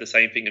would have said the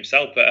same thing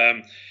himself.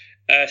 But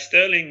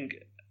Sterling,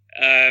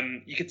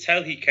 you could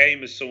tell he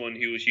came as someone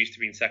who was used to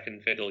being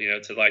second fiddle,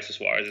 to likes of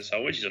Suarez and so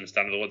on, which is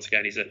understandable. Once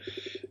again, he's a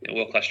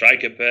world-class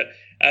striker. But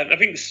I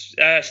think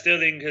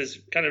Sterling has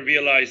kind of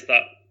realised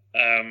that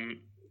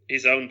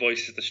his own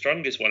voice is the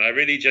strongest one. I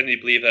really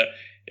genuinely believe that.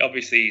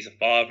 Obviously, he's a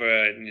father,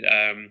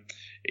 and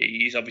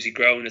he's obviously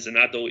grown as an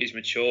adult. He's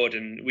matured,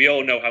 and we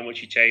all know how much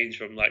he changed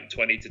from like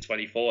 20 to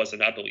 24 as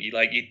an adult.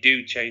 You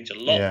do change a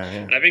lot,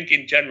 and I think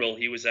in general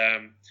he was.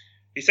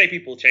 You say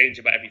people change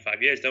about every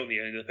 5 years, don't they?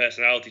 And the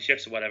personality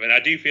shifts or whatever. And I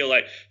do feel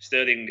like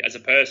Sterling, as a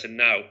person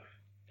now,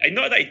 and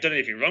not that he'd done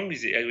anything wrong when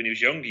he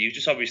was younger. He was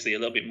just obviously a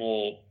little bit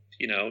more,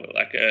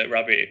 like a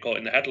rabbit caught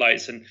in the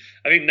headlights. And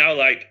I think now,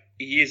 like,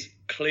 he is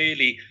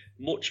clearly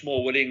much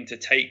more willing to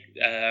take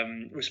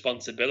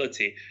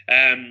responsibility.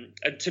 And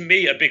to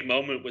me, a big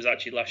moment was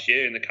actually last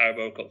year in the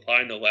Carabao Cup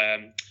final,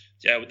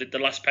 the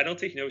last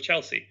penalty, with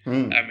Chelsea.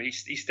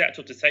 He stepped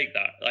up to take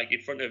that, like in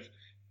front of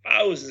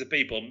thousands of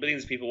people,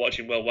 millions of people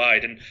watching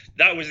worldwide, and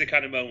that was the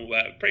kind of moment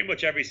where pretty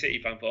much every City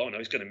fan thought, "Oh no,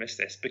 he's going to miss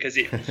this," because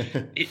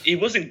he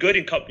wasn't good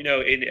in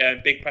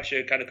in big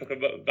pressure kind of cup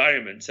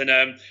environments, and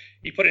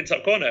he put it in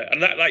top corner,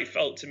 and that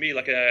felt to me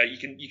like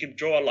you can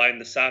draw a line in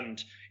the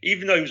sand,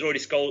 even though he was already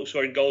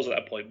scoring goals at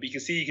that point. But you can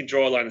see you can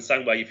draw a line in the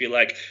sand where you feel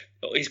like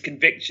his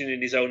conviction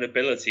in his own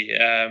ability.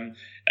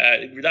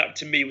 That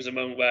to me was a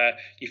moment where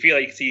you feel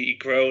like he'd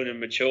grown and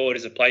matured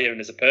as a player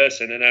and as a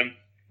person, and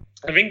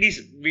I think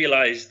he's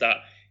realised that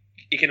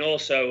he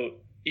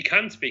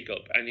can speak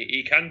up, and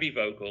he can be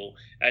vocal,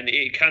 and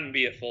it can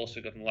be a force for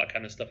good and all that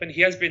kind of stuff. And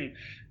he has been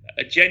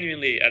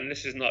genuinely, and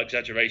this is not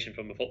exaggeration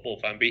from a football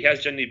fan, but he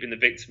has genuinely been the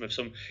victim of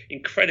some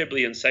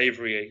incredibly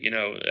unsavoury,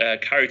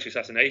 character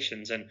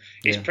assassinations. And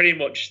it's pretty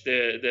much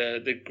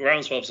the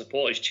groundswell of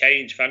support has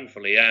changed,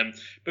 thankfully.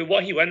 But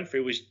what he went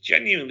through was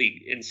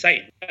genuinely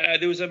insane.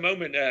 There was a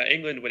moment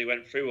England when he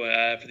went through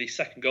for the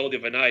second goal the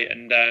other night,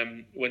 and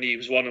when he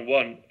was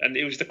 1-on-1, and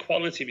it was the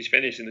quality of his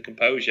finish and the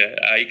composure.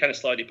 He kind of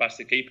slided past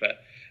the keeper.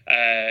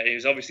 He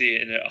was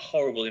obviously in a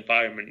horrible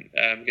environment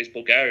against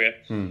Bulgaria.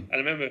 And I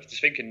remember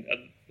just thinking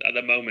at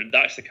the moment,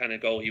 that's the kind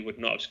of goal he would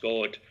not have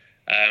scored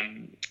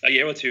a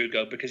year or two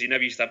ago, because he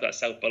never used to have that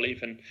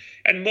self-belief.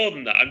 And more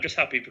than that, I'm just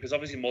happy because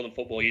obviously more than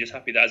football, you're just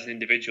happy that as an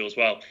individual as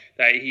well,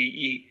 that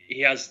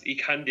he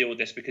can deal with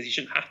this, because he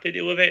shouldn't have to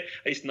deal with it.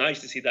 It's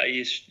nice to see that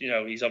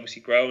he's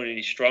obviously grown and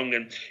he's strong,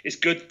 and it's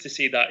good to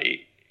see that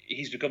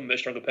he's become a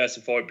stronger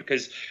person for it,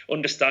 because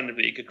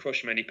understandably he could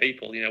crush many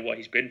people, what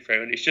he's been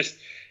through. And it's just,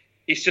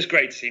 it's just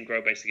great to see him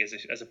grow basically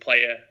as a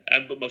player,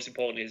 but most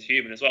importantly as a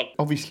human as well.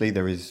 Obviously,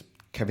 there is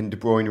Kevin De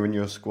Bruyne in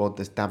your squad.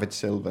 There's David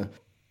Silva,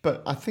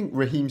 but I think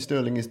Raheem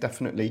Sterling is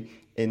definitely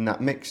in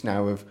that mix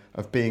now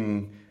of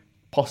being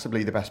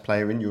possibly the best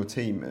player in your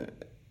team.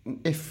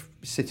 If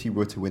City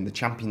were to win the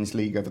Champions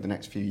League over the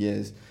next few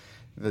years,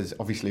 there's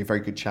obviously a very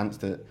good chance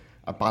that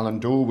a Ballon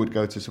d'Or would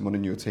go to someone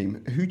in your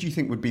team. Who do you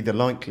think would be the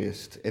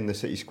likeliest in the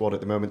City squad at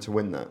the moment to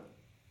win that?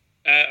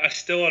 I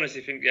still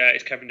honestly think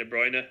it's Kevin De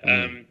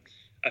Bruyne.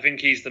 I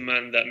think he's the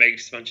man that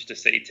makes Manchester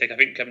City tick. I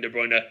think Kevin De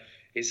Bruyne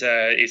is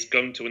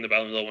going to win the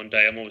Ballon d'Or one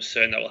day. I'm almost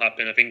certain that will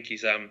happen. I think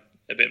he's a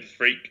bit of a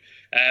freak.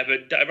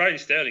 But Raheem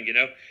Sterling,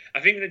 I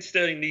think that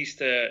Sterling needs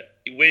to,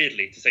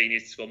 weirdly, to say he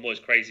needs to score more is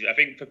crazy. But I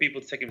think for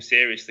people to take him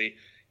seriously,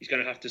 he's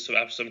going to have to sort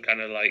of have some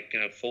kind of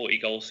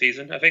 40-goal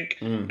season, I think,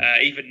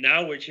 even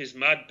now, which is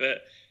mad.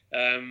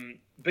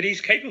 But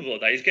he's capable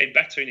of that. He's getting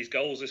better in his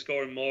goals. He's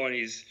scoring more, and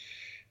he's.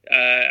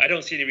 I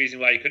don't see any reason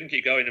why he couldn't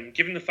keep going. And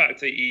given the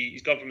fact that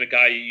he's gone from a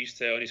guy who used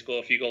to only score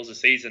a few goals a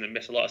season and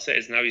miss a lot of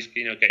sitters, now he's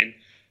getting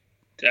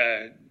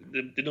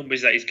the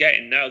numbers that he's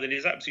getting now, then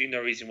there's absolutely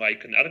no reason why he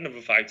couldn't add another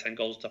 5-10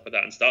 goals on top of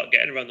that and start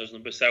getting around those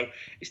numbers. So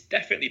it's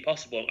definitely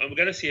possible, and we're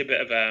going to see a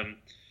bit of a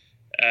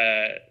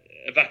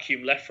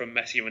vacuum left from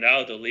Messi and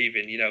Ronaldo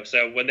leaving.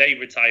 So when they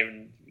retire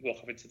and walk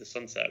off into the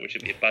sunset, which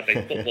would be a bad day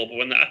for football, but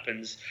when that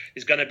happens,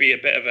 there's going to be a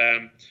bit of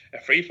a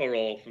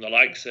free-for-all from the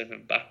likes of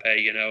Mbappe,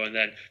 and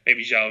then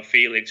maybe João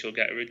Felix will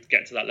get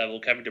to that level,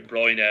 Kevin De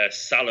Bruyne,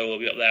 Salah will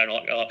be up there,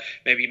 or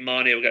maybe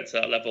Mane will get to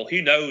that level.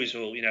 Who knows?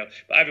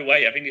 But either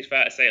way, I think it's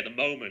fair to say at the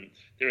moment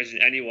there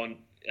isn't anyone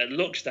that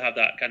looks to have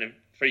that kind of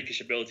freakish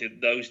ability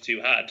that those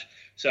two had.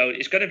 So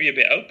it's going to be a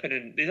bit open,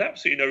 and there's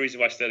absolutely no reason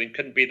why Sterling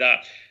couldn't be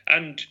that.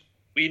 And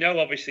we know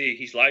obviously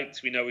he's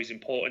liked, we know he's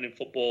important in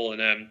football,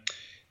 and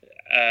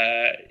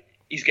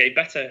he's getting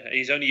better.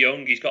 He's only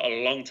young. He's got a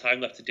long time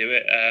left to do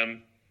it.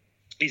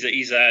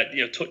 He's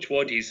touch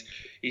wood. He's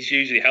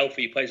usually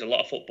healthy. He plays a lot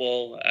of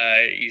football.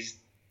 He's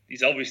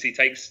obviously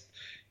takes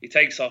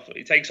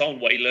on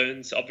what he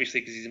learns,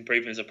 obviously, because he's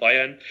improving as a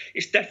player, and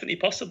it's definitely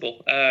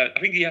possible. I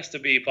think he has to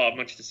be part of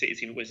Manchester City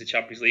team that wins the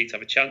Champions League to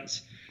have a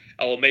chance,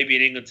 or maybe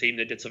an England team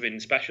that did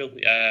something special.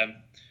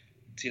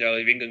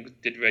 If England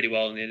did really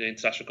well in the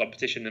international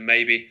competition, then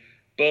maybe.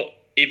 But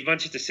if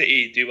Manchester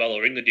City do well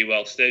or England do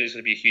well, Sterling's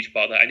going to be a huge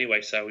part of that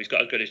anyway. So he's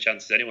got as good a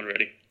chance as anyone,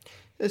 really.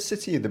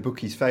 City are the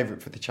bookies'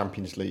 favourite for the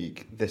Champions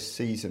League this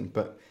season,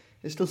 but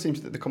it still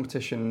seems that the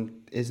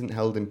competition isn't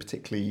held in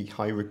particularly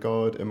high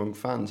regard among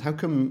fans. How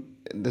come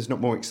there's not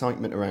more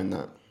excitement around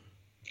that?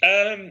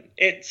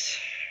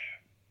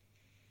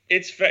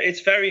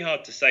 It's very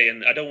hard to say,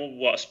 and I don't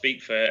want to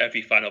speak for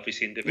every fan,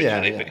 obviously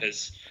individually,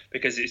 because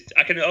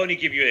I can only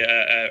give you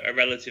a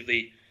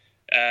relatively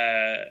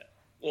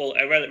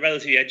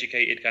relatively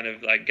educated kind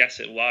of guess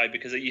at why,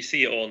 because you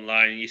see it all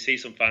online. You see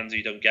some fans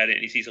who don't get it,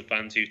 and you see some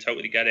fans who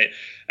totally get it.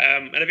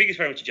 And I think it's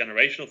very much a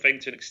generational thing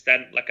to an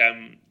extent.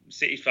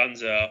 City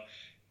fans are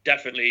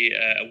definitely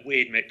a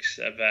weird mix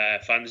of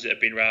fans that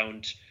have been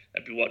around,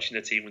 have been watching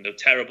the team when they're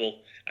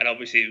terrible, and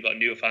obviously we've got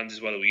newer fans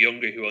as well who are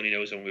younger, who only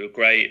knows when we were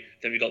great.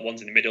 Then we've got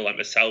ones in the middle like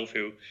myself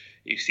who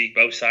you see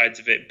both sides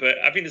of it. But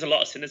I think there's a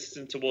lot of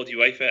cynicism towards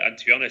UEFA, and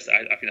to be honest,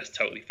 I think that's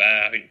totally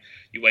fair. I think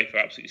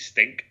UEFA absolutely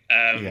stink,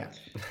 and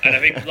I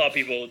think a lot of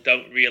people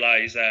don't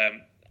realise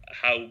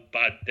how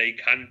bad they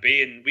can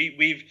be. And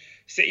we've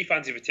City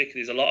fans in particular,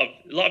 there's a lot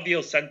of the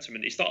old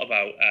sentiment. It's not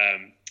about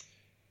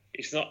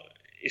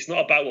it's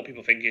not about what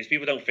people think it is.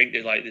 People don't think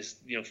there's this,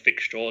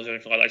 thick straws or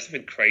anything like that. It's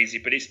something crazy.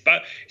 But it's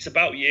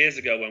about years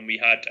ago when we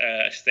had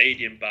a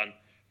stadium ban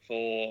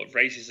for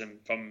racism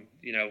from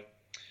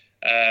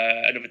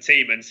another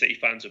team, and City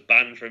fans were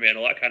banned from it and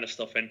all that kind of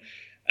stuff, and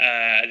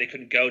they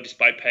couldn't go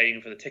despite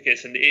paying for the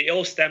tickets, and it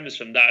all stems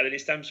from that, and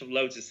it stems from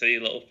loads of silly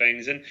little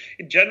things. And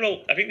in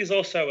general, I think there's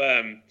also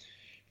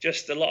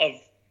just a lot of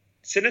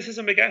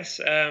cynicism, I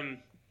guess,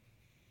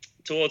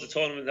 towards a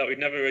tournament that we've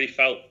never really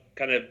felt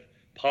kind of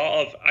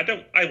part of.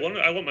 I want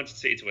Manchester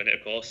City to win it,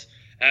 of course,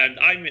 and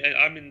I'm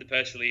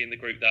personally in the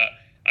group that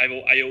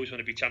I always want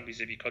to be champions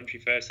of your country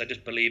first. I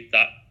just believe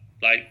that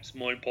it's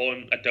more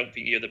important. I don't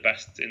think you're the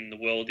best in the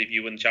world if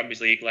you win the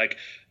Champions League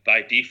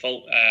by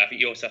default. I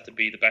think you also have to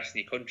be the best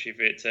in your country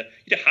for it to.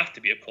 You don't have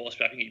to be, of course,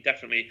 but I think it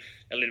definitely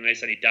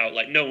eliminates any doubt.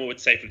 No one would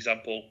say, for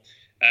example,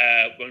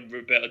 when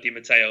Roberto Di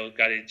Matteo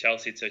guided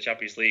Chelsea to the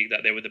Champions League,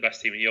 that they were the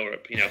best team in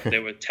Europe. They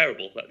were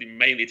terrible,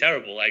 mainly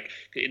terrible,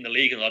 in the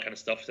league and all that kind of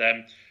stuff.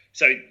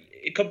 So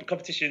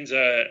competitions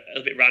are a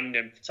little bit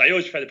random. So I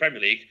always prefer the Premier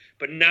League,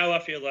 but now I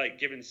feel like,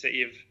 given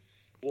City have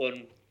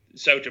won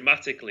so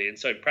dramatically and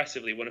so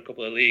impressively, won a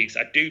couple of leagues,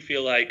 I do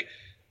feel like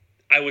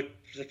I would,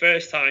 for the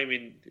first time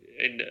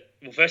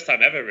first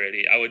time ever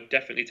really, I would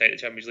definitely take the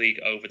Champions League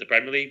over the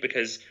Premier League,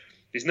 because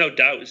there's no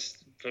doubts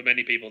for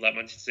many people that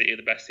Manchester City are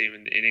the best team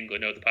in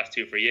England over the past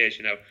 2 or 3 years.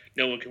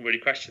 No one can really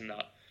question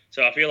that.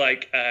 So I feel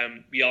like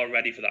we are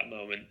ready for that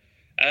moment.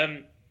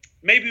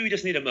 Maybe we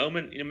just need a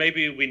moment.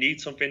 Maybe we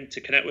need something to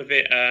connect with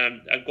it.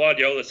 And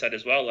Guardiola said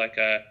as well,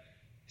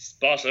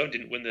 Barcelona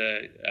didn't win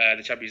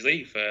the Champions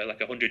League for like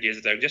 100 years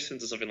of their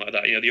existence or something like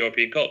that, the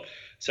European Cup.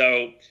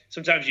 So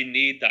sometimes you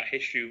need that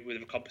history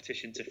with a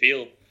competition to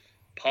feel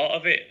part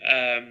of it.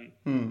 And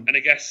I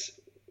guess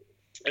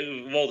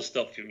with all the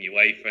stuff from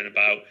UEFA and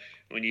about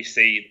when you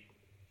see,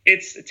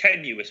 it's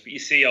tenuous, but you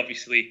see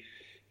obviously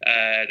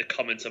the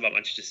comments about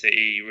Manchester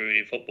City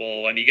ruining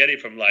football, and you get it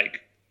from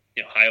like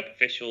high up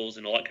officials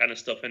and all that kind of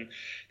stuff. And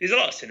there's a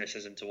lot of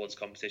cynicism towards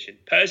competition.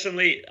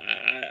 Personally,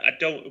 I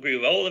don't agree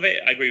with all of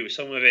it. I agree with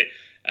some of it.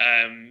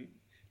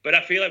 But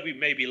I feel like we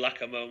maybe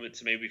lack a moment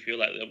to maybe feel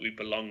like that we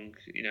belong,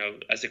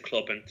 as a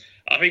club. And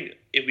I think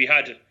if we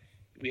had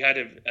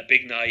a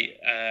big night,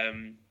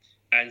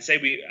 and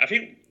say I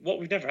think what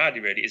we've never had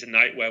really is a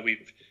night where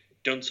we've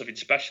done something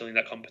special in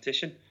that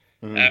competition.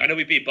 I know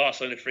we beat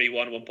Barcelona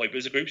 3-1 at one point, but it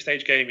was a group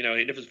stage game,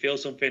 it never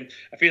feels something.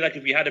 I feel like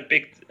if we had a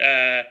big,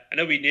 I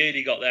know we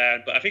nearly got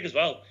there, but I think as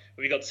well,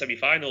 when we got to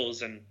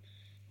semi-finals and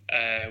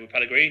with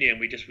Pellegrini and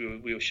we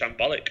were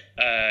shambolic,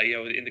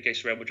 in the case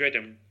of Real Madrid,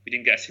 and we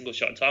didn't get a single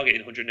shot on target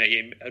in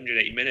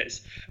 180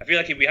 minutes. I feel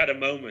like if we had a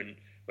moment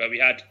where we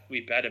had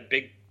a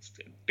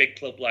big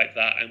club like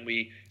that, and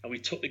we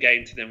took the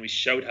game to them, we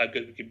showed how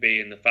good we could be,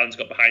 and the fans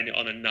got behind it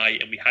on a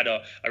night, and we had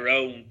our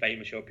own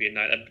famous European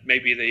night, and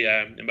maybe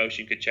the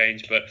emotion could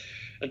change. But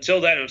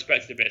until then, I'm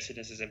expecting a bit of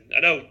cynicism. I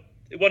know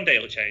one day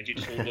it'll change. You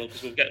just will,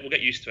 because we'll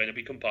get used to it and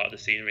it'll become part of the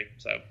scenery.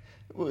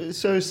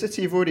 So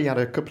City have already had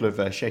a couple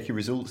of shaky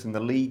results in the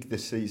league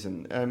this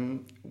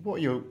season. What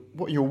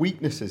are your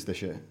weaknesses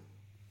this year?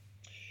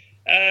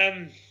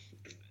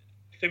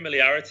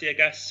 Familiarity, I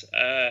guess.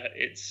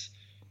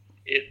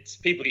 It's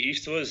people get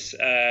used to us.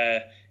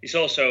 It's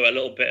also a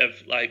little bit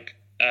of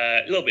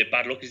a little bit of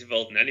bad luck is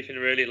involved in anything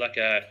really.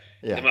 The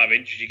amount of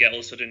injuries you get all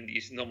of a sudden,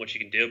 there's not much you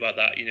can do about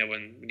that.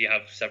 When you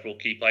have several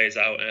key players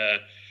out.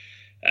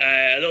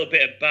 A little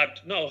bit of I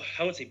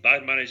wouldn't say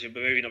bad management,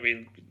 but maybe not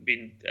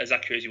being as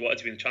accurate as you wanted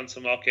to be in the transfer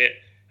market.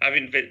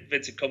 Having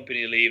Vincent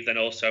Kompany leave, then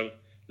also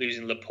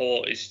losing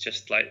Laporte is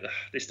just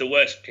it's the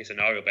worst case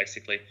scenario.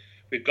 Basically,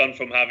 we've gone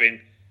from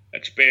having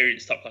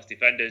experienced top class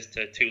defenders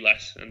to two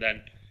less, and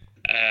then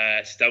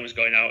Stone's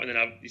going out, and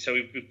then so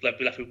we've left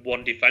with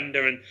one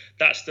defender, and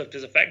that stuff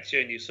does affect you,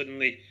 and you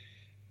suddenly.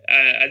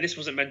 And this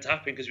wasn't meant to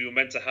happen because we were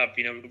meant to have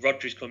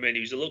Rodri's come in.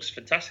 He looks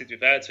fantastic to be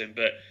fair to him,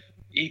 but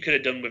he could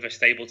have done with a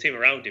stable team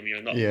around him.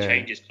 Not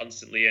changes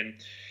constantly, and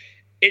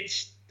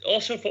it's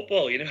also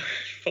football.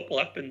 Football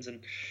happens, and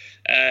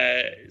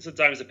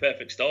sometimes a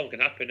perfect storm can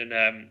happen.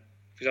 And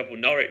for example,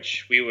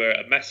 Norwich, we were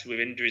a mess with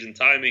injuries and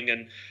timing,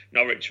 and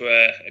Norwich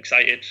were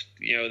excited.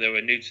 They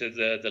were new to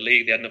the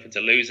league; they had nothing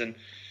to lose, and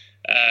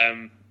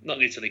not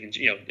new to the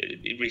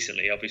league.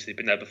 Recently, obviously,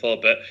 been there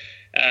before, but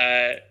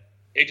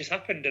it just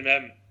happened,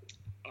 and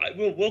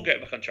we'll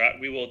get back on track.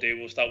 We will do.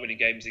 We'll start winning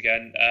games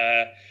again.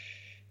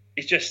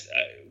 It's just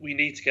we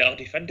need to get our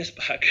defenders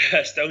back.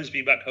 Stones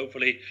being back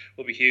hopefully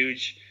will be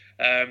huge.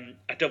 I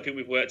don't think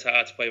we've worked out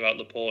how to play without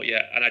Laporte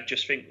yet, and I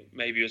just think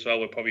maybe as well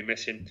we're probably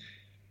missing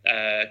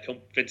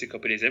Vincent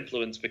Kompany's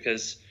influence,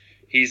 because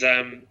he's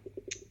a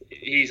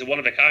one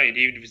of a kind.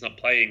 Even if he's not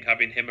playing,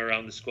 having him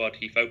around the squad,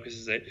 he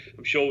focuses it.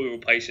 I'm sure we'll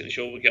replace it. I'm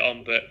sure we'll get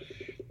on, but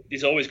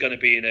he's always going to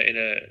be in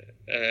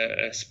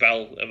a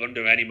spell of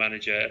under any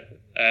manager,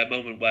 a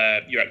moment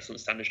where your excellent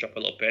standards drop a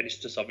little bit. And it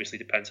just obviously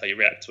depends how you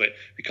react to it.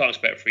 We can't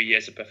expect 3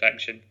 years of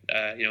perfection,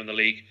 in the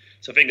league.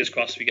 So fingers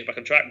crossed we get back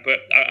on track. But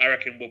I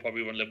reckon we'll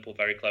probably run Liverpool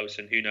very close,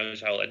 and who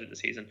knows how it'll end the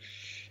season.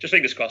 Just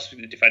fingers crossed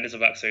the defenders are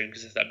back soon,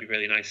 because that'd be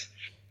really nice.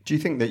 Do you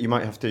think that you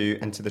might have to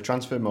enter the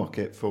transfer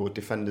market for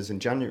defenders in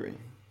January?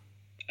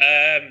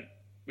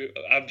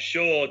 I'm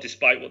sure,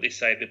 despite what they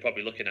say, they're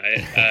probably looking at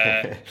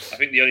it. I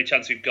think the only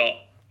chance we've got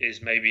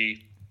is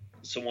maybe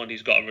someone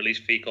who's got a release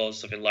fee clause,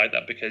 something like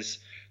that, because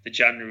the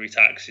January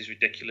tax is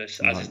ridiculous,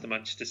 as is the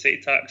Manchester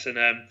City tax. And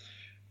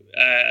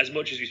as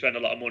much as we spend a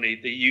lot of money,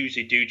 they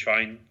usually do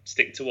try and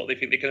stick to what they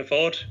think they can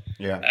afford.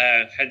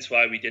 Hence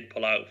why we did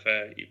pull out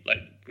for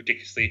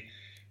ridiculously,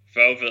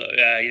 for over,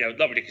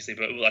 not ridiculously,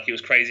 but it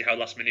was crazy how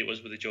last minute it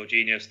was with the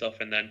Jorginho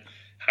stuff, and then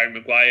Harry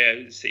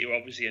Maguire, the City were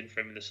obviously in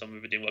for him in the summer,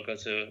 but didn't work out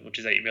to much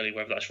as 80 million,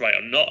 whether that's right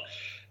or not.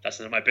 That's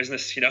none of my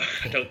business.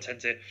 I don't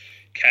tend to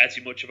care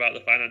too much about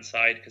the finance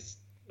side, because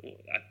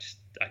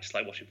I just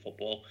like watching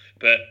football.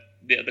 But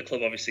the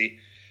club obviously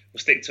will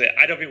stick to it.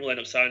 I don't think we'll end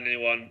up signing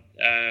anyone.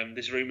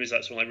 There's rumours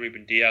that someone like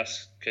Ruben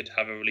Dias could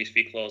have a release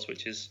fee clause,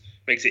 which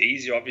makes it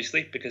easier,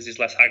 obviously, because there's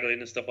less haggling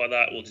and stuff like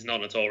that. Well, there's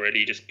none at all, really.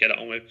 You just get it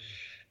on with.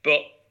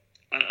 But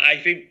I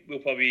think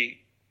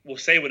we'll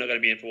say we're not going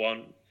to be in for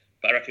one,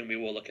 but I reckon we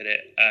will look at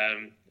it.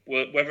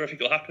 Whether I think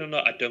it'll happen or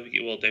not, I don't think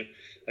it will do.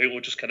 I think we'll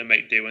just kind of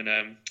make do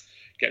and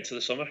get to the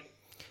summer.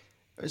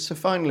 So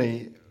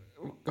finally,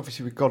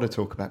 obviously we've got to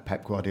talk about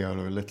Pep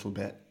Guardiola a little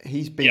bit.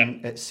 He's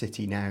been at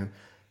City now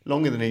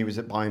longer than he was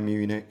at Bayern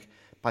Munich.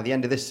 By the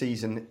end of this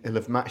season, he'll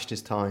have matched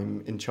his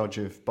time in charge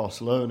of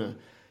Barcelona.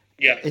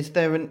 Yeah. Is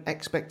there an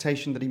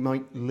expectation that he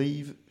might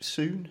leave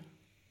soon?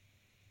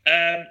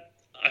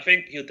 I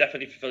think he'll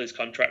definitely fulfill his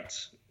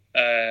contract.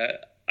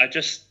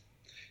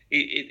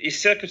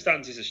 His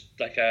circumstances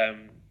are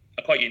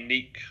quite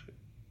unique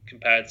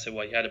compared to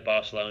what he had at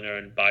Barcelona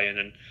and Bayern.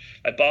 And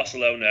at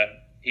Barcelona,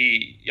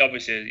 he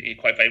obviously he's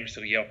quite famous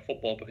to the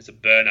football because of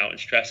burnout and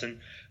stress, and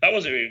that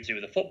wasn't really to do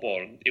with the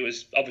football. It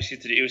was obviously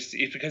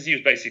it's because he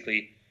was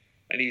basically,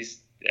 and he's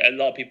a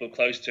lot of people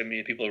close to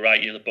him, people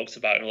write the books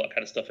about it and all that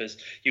kind of stuff. Is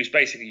he was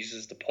basically used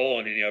as the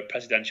pawn in a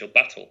presidential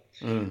battle,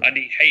 and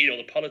he hated all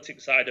the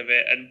politics side of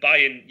it. And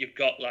Bayern, you've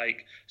got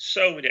like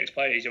so many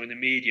ex-players in the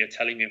media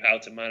telling him how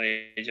to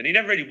manage, and he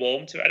never really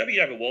warmed to it. I don't think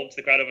he ever warmed to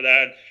the crowd over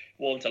there and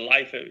warmed to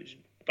life at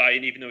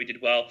Bayern, even though he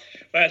did well.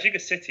 But I think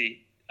at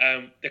City,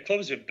 the club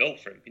has been built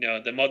for him.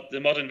 The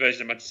modern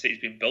version of Manchester City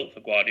has been built for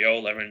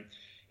Guardiola, and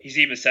he's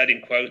even said in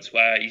quotes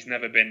where he's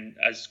never been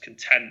as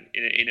content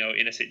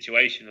in a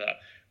situation that.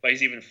 But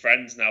he's even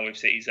friends now with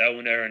City's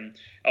owner, and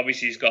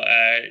obviously he's got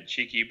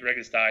Cheeky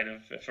Briggenstein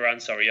of Ferran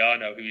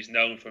Soriano, who is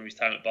known from his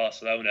time at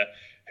Barcelona,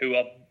 who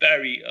are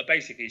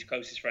basically his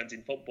closest friends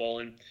in football,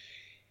 and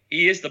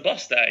he is the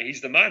boss there.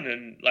 He's the man,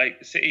 and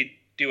like City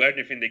do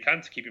everything they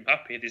can to keep him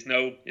happy. There's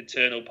no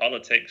internal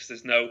politics.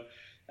 There's no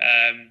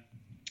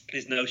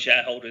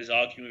shareholders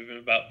arguing with him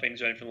about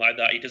things or anything like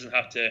that. He doesn't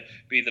have to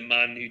be the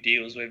man who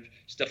deals with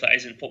stuff that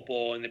isn't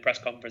football in the press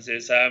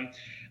conferences.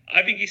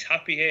 I think he's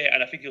happy here,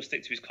 and I think he'll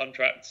stick to his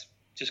contract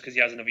just because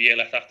he has another year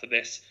left after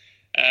this.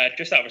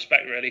 Just out of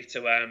respect, really,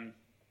 to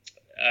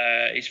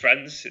his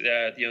friends,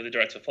 the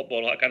director of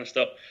football, all that kind of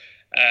stuff,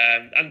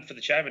 and for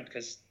the chairman,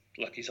 because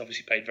he's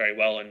obviously paid very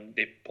well, and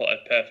they put a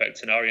perfect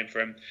scenario in for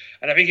him.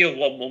 And I think he'll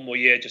want one more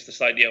year just to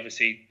slightly,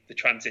 obviously, the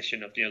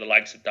transition of the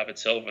likes of David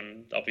Silva,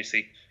 and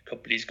obviously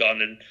company's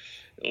gone and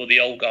all the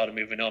old guard are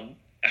moving on.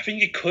 I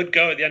think he could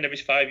go at the end of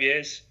his 5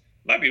 years.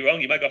 Might be wrong.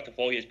 He might go after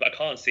 4 years, but I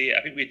can't see it.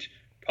 I think we'd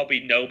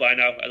probably know by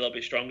now a little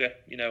bit stronger,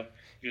 if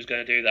he was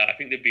going to do that. I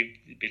think there'd be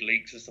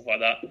leaks and stuff like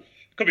that.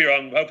 Could be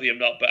wrong, hopefully I'm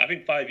not, but I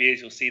think 5 years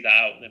you'll see that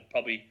out, and then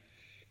probably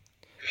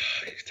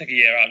take a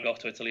year out and go off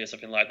to Italy or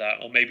something like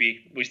that. Or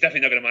maybe, well, he's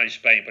definitely not going to manage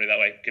Spain, put it that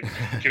way,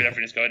 given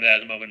everything that's going there at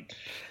the moment.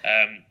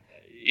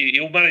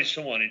 He'll manage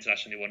someone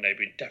internationally one day,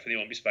 but it definitely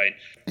won't be Spain.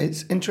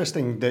 It's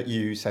interesting that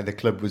you say the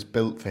club was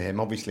built for him.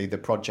 Obviously, the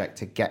project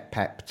to get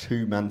Pep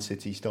to Man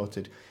City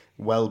started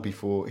well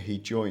before he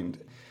joined.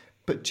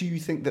 But do you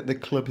think that the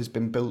club has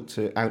been built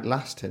to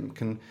outlast him?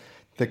 Can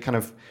the kind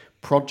of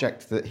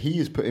project that he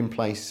has put in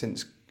place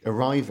since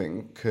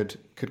arriving could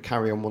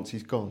carry on once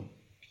he's gone?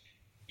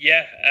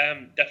 Yeah,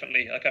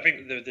 definitely. I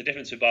think the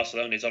difference with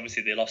Barcelona is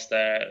obviously they lost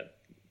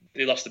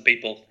the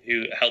people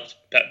who helped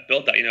Pep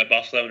build that,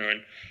 Barcelona,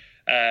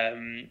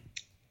 and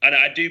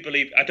I do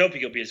believe, I don't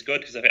think he'll be as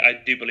good, because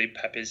I do believe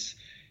Pep he's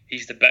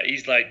the best.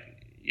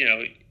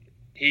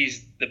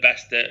 He's the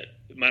best at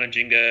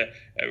managing a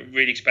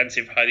really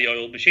expensive, highly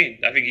oiled machine.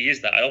 I think he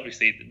is that.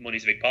 Obviously,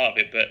 money's a big part of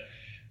it, but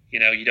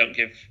you don't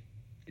give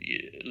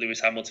Lewis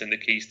Hamilton the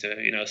keys to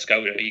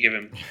Skoda. You give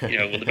him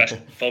one of the best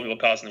Formula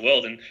cars in the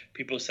world, and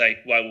people say,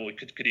 "Well,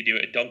 could he do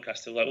it at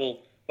Doncaster?" Like,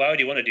 well, why would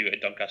he want to do it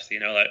at Doncaster?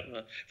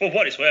 For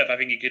what it's worth, I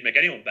think he could make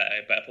anyone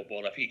a better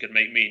footballer. I think he could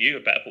make me and you a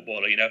better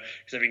footballer.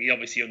 Because I think he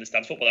obviously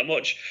understands football that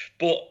much.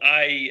 But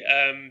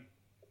I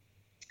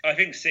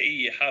think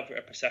City have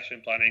a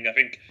procession planning. I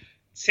think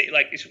City,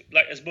 it's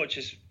as much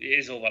as it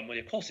is all about money.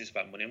 Of course, it's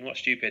about money. I'm not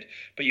stupid,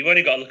 but you've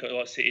only got to look at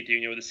what City are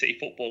doing with the City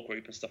Football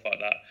Group and stuff like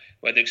that,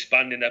 where they're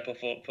expanding their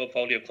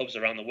portfolio of clubs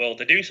around the world.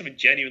 They're doing something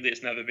genuinely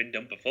that's never been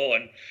done before,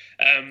 and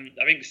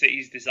I think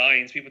City's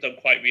designs, people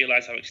don't quite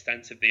realise how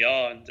extensive they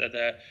are, and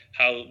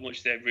how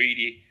much they're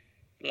really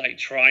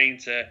trying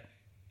to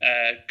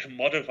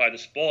commodify the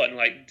sport and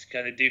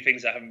kind of do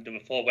things that haven't been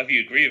done before. Whether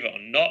you agree with it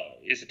or not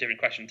is a different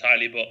question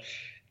entirely, but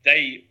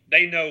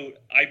they know,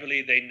 I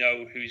believe they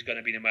know who's going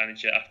to be the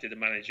manager after the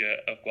manager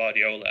of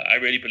Guardiola. I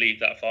really believe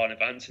that far in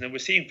advance. And then we're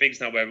seeing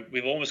things now where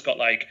we've almost got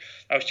I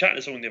was chatting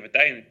to someone the other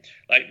day,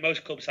 and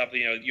most clubs have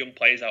young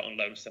players out on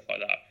loan and stuff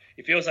like that.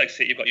 It feels like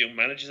City have got young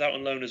managers out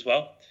on loan as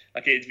well.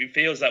 It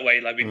feels that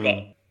way. We've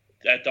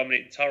got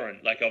Dominic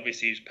Torrent,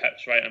 obviously he's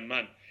Pep's right hand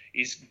man.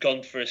 He's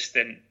gone for a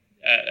stint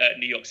at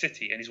New York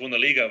City, and he's won the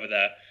league over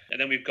there. And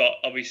then we've got,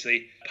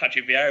 obviously,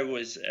 Patrick Vieira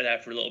was there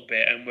for a little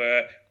bit, and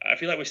I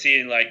feel like we're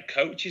seeing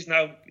coaches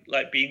now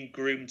being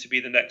groomed to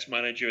be the next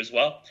manager as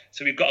well.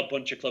 So we've got a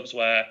bunch of clubs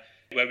where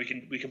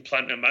we can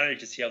plant a manager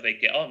to see how they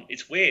get on.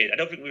 It's weird. I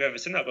don't think we've ever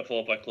seen that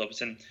before by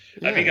clubs, and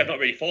I think I've not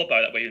really thought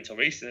about it that way until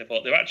recently. I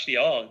thought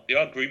they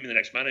are grooming the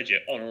next manager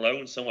on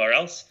loan somewhere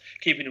else,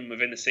 keeping them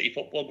within the City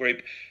Football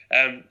Group,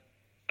 and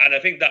I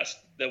think that's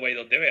the way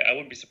they'll do it. I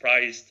wouldn't be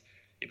surprised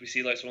if we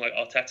see someone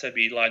like Arteta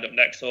be lined up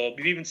next, or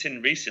we've even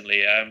seen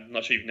recently, I'm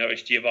not sure if you've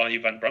noticed, Giovanni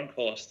Van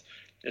Bronckhorst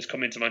has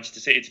come into Manchester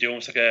City to do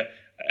almost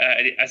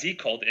as he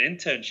called it, an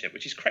internship,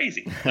 which is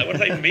crazy. What does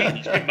that even mean?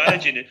 He's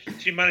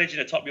been managing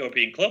a top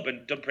European club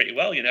and done pretty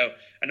well, and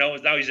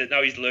now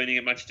he's learning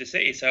at Manchester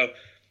City. So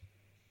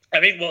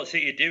I think what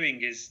City are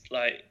doing is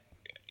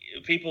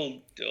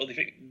people, I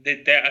think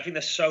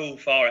they're so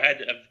far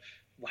ahead of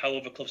how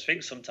other clubs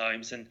think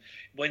sometimes. And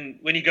when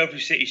you go through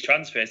City's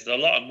transfers, there's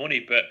a lot of money,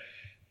 but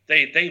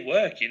they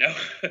work,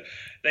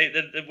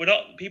 we're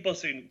not, people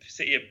assume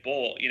City have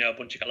bought, a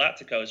bunch of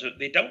Galacticos.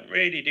 They don't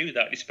really do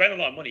that. They spend a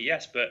lot of money,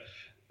 yes, but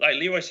Like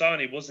Leroy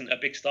Sané wasn't a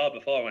big star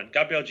beforehand.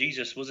 Gabriel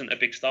Jesus wasn't a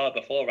big star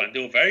beforehand.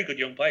 They were very good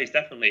young players,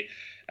 definitely,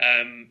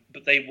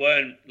 but they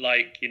weren't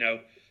like, you know,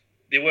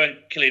 they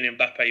weren't Kylian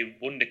Mbappe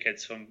wonder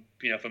kids from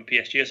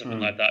PSG or something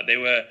like that. They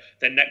were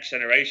the next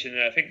generation.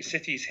 And I think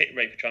City's hit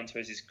rate for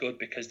transfers is good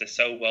because they're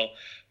so well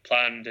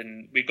planned,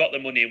 and we've got the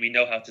money and we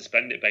know how to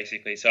spend it,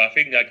 basically. So I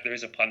think like there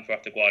is a plan for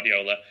after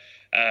Guardiola,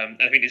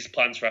 and I think there's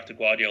plans for after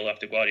Guardiola,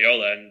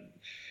 and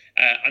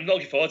I'm not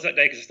looking forward to that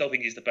day because I still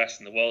think he's the best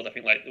in the world. I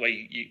think like the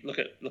way you look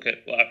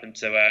at what happened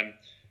to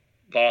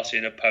Barca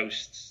in a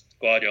post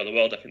Guardiola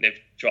world, I think they've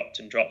dropped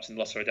and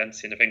lost their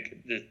identity, and I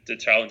think the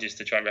challenge is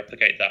to try and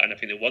replicate that, and I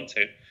think they want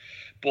to.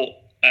 But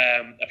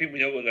I think we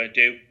know what we're going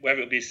to do. Whether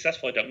it'll be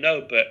successful, I don't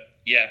know. But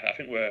yeah, I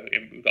think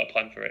we've got a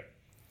plan for it.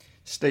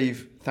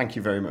 Steve, thank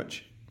you very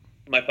much.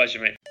 My pleasure,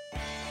 mate.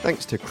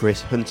 Thanks to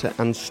Chris, Hunter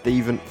and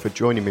Stephen for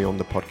joining me on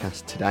the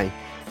podcast today.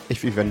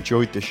 If you've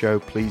enjoyed the show,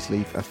 please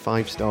leave a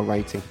 5-star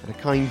rating and a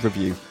kind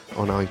review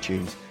on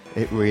iTunes.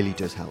 It really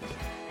does help.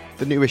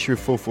 The new issue of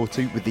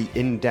 442 with the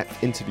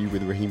in-depth interview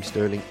with Raheem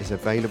Sterling is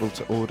available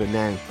to order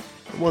now.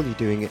 And while you're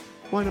doing it,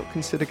 why not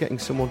consider getting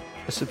someone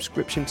a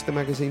subscription to the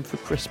magazine for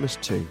Christmas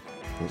too?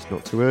 It's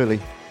not too early.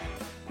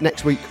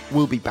 Next week,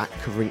 we'll be back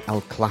covering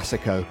El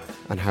Clasico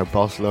and how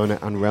Barcelona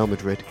and Real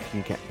Madrid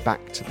can get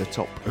back to the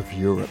top of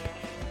Europe.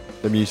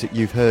 The music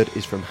you've heard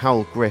is from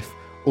Howell Griff,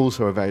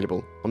 also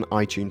available on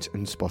iTunes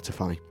and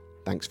Spotify.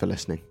 Thanks for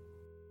listening.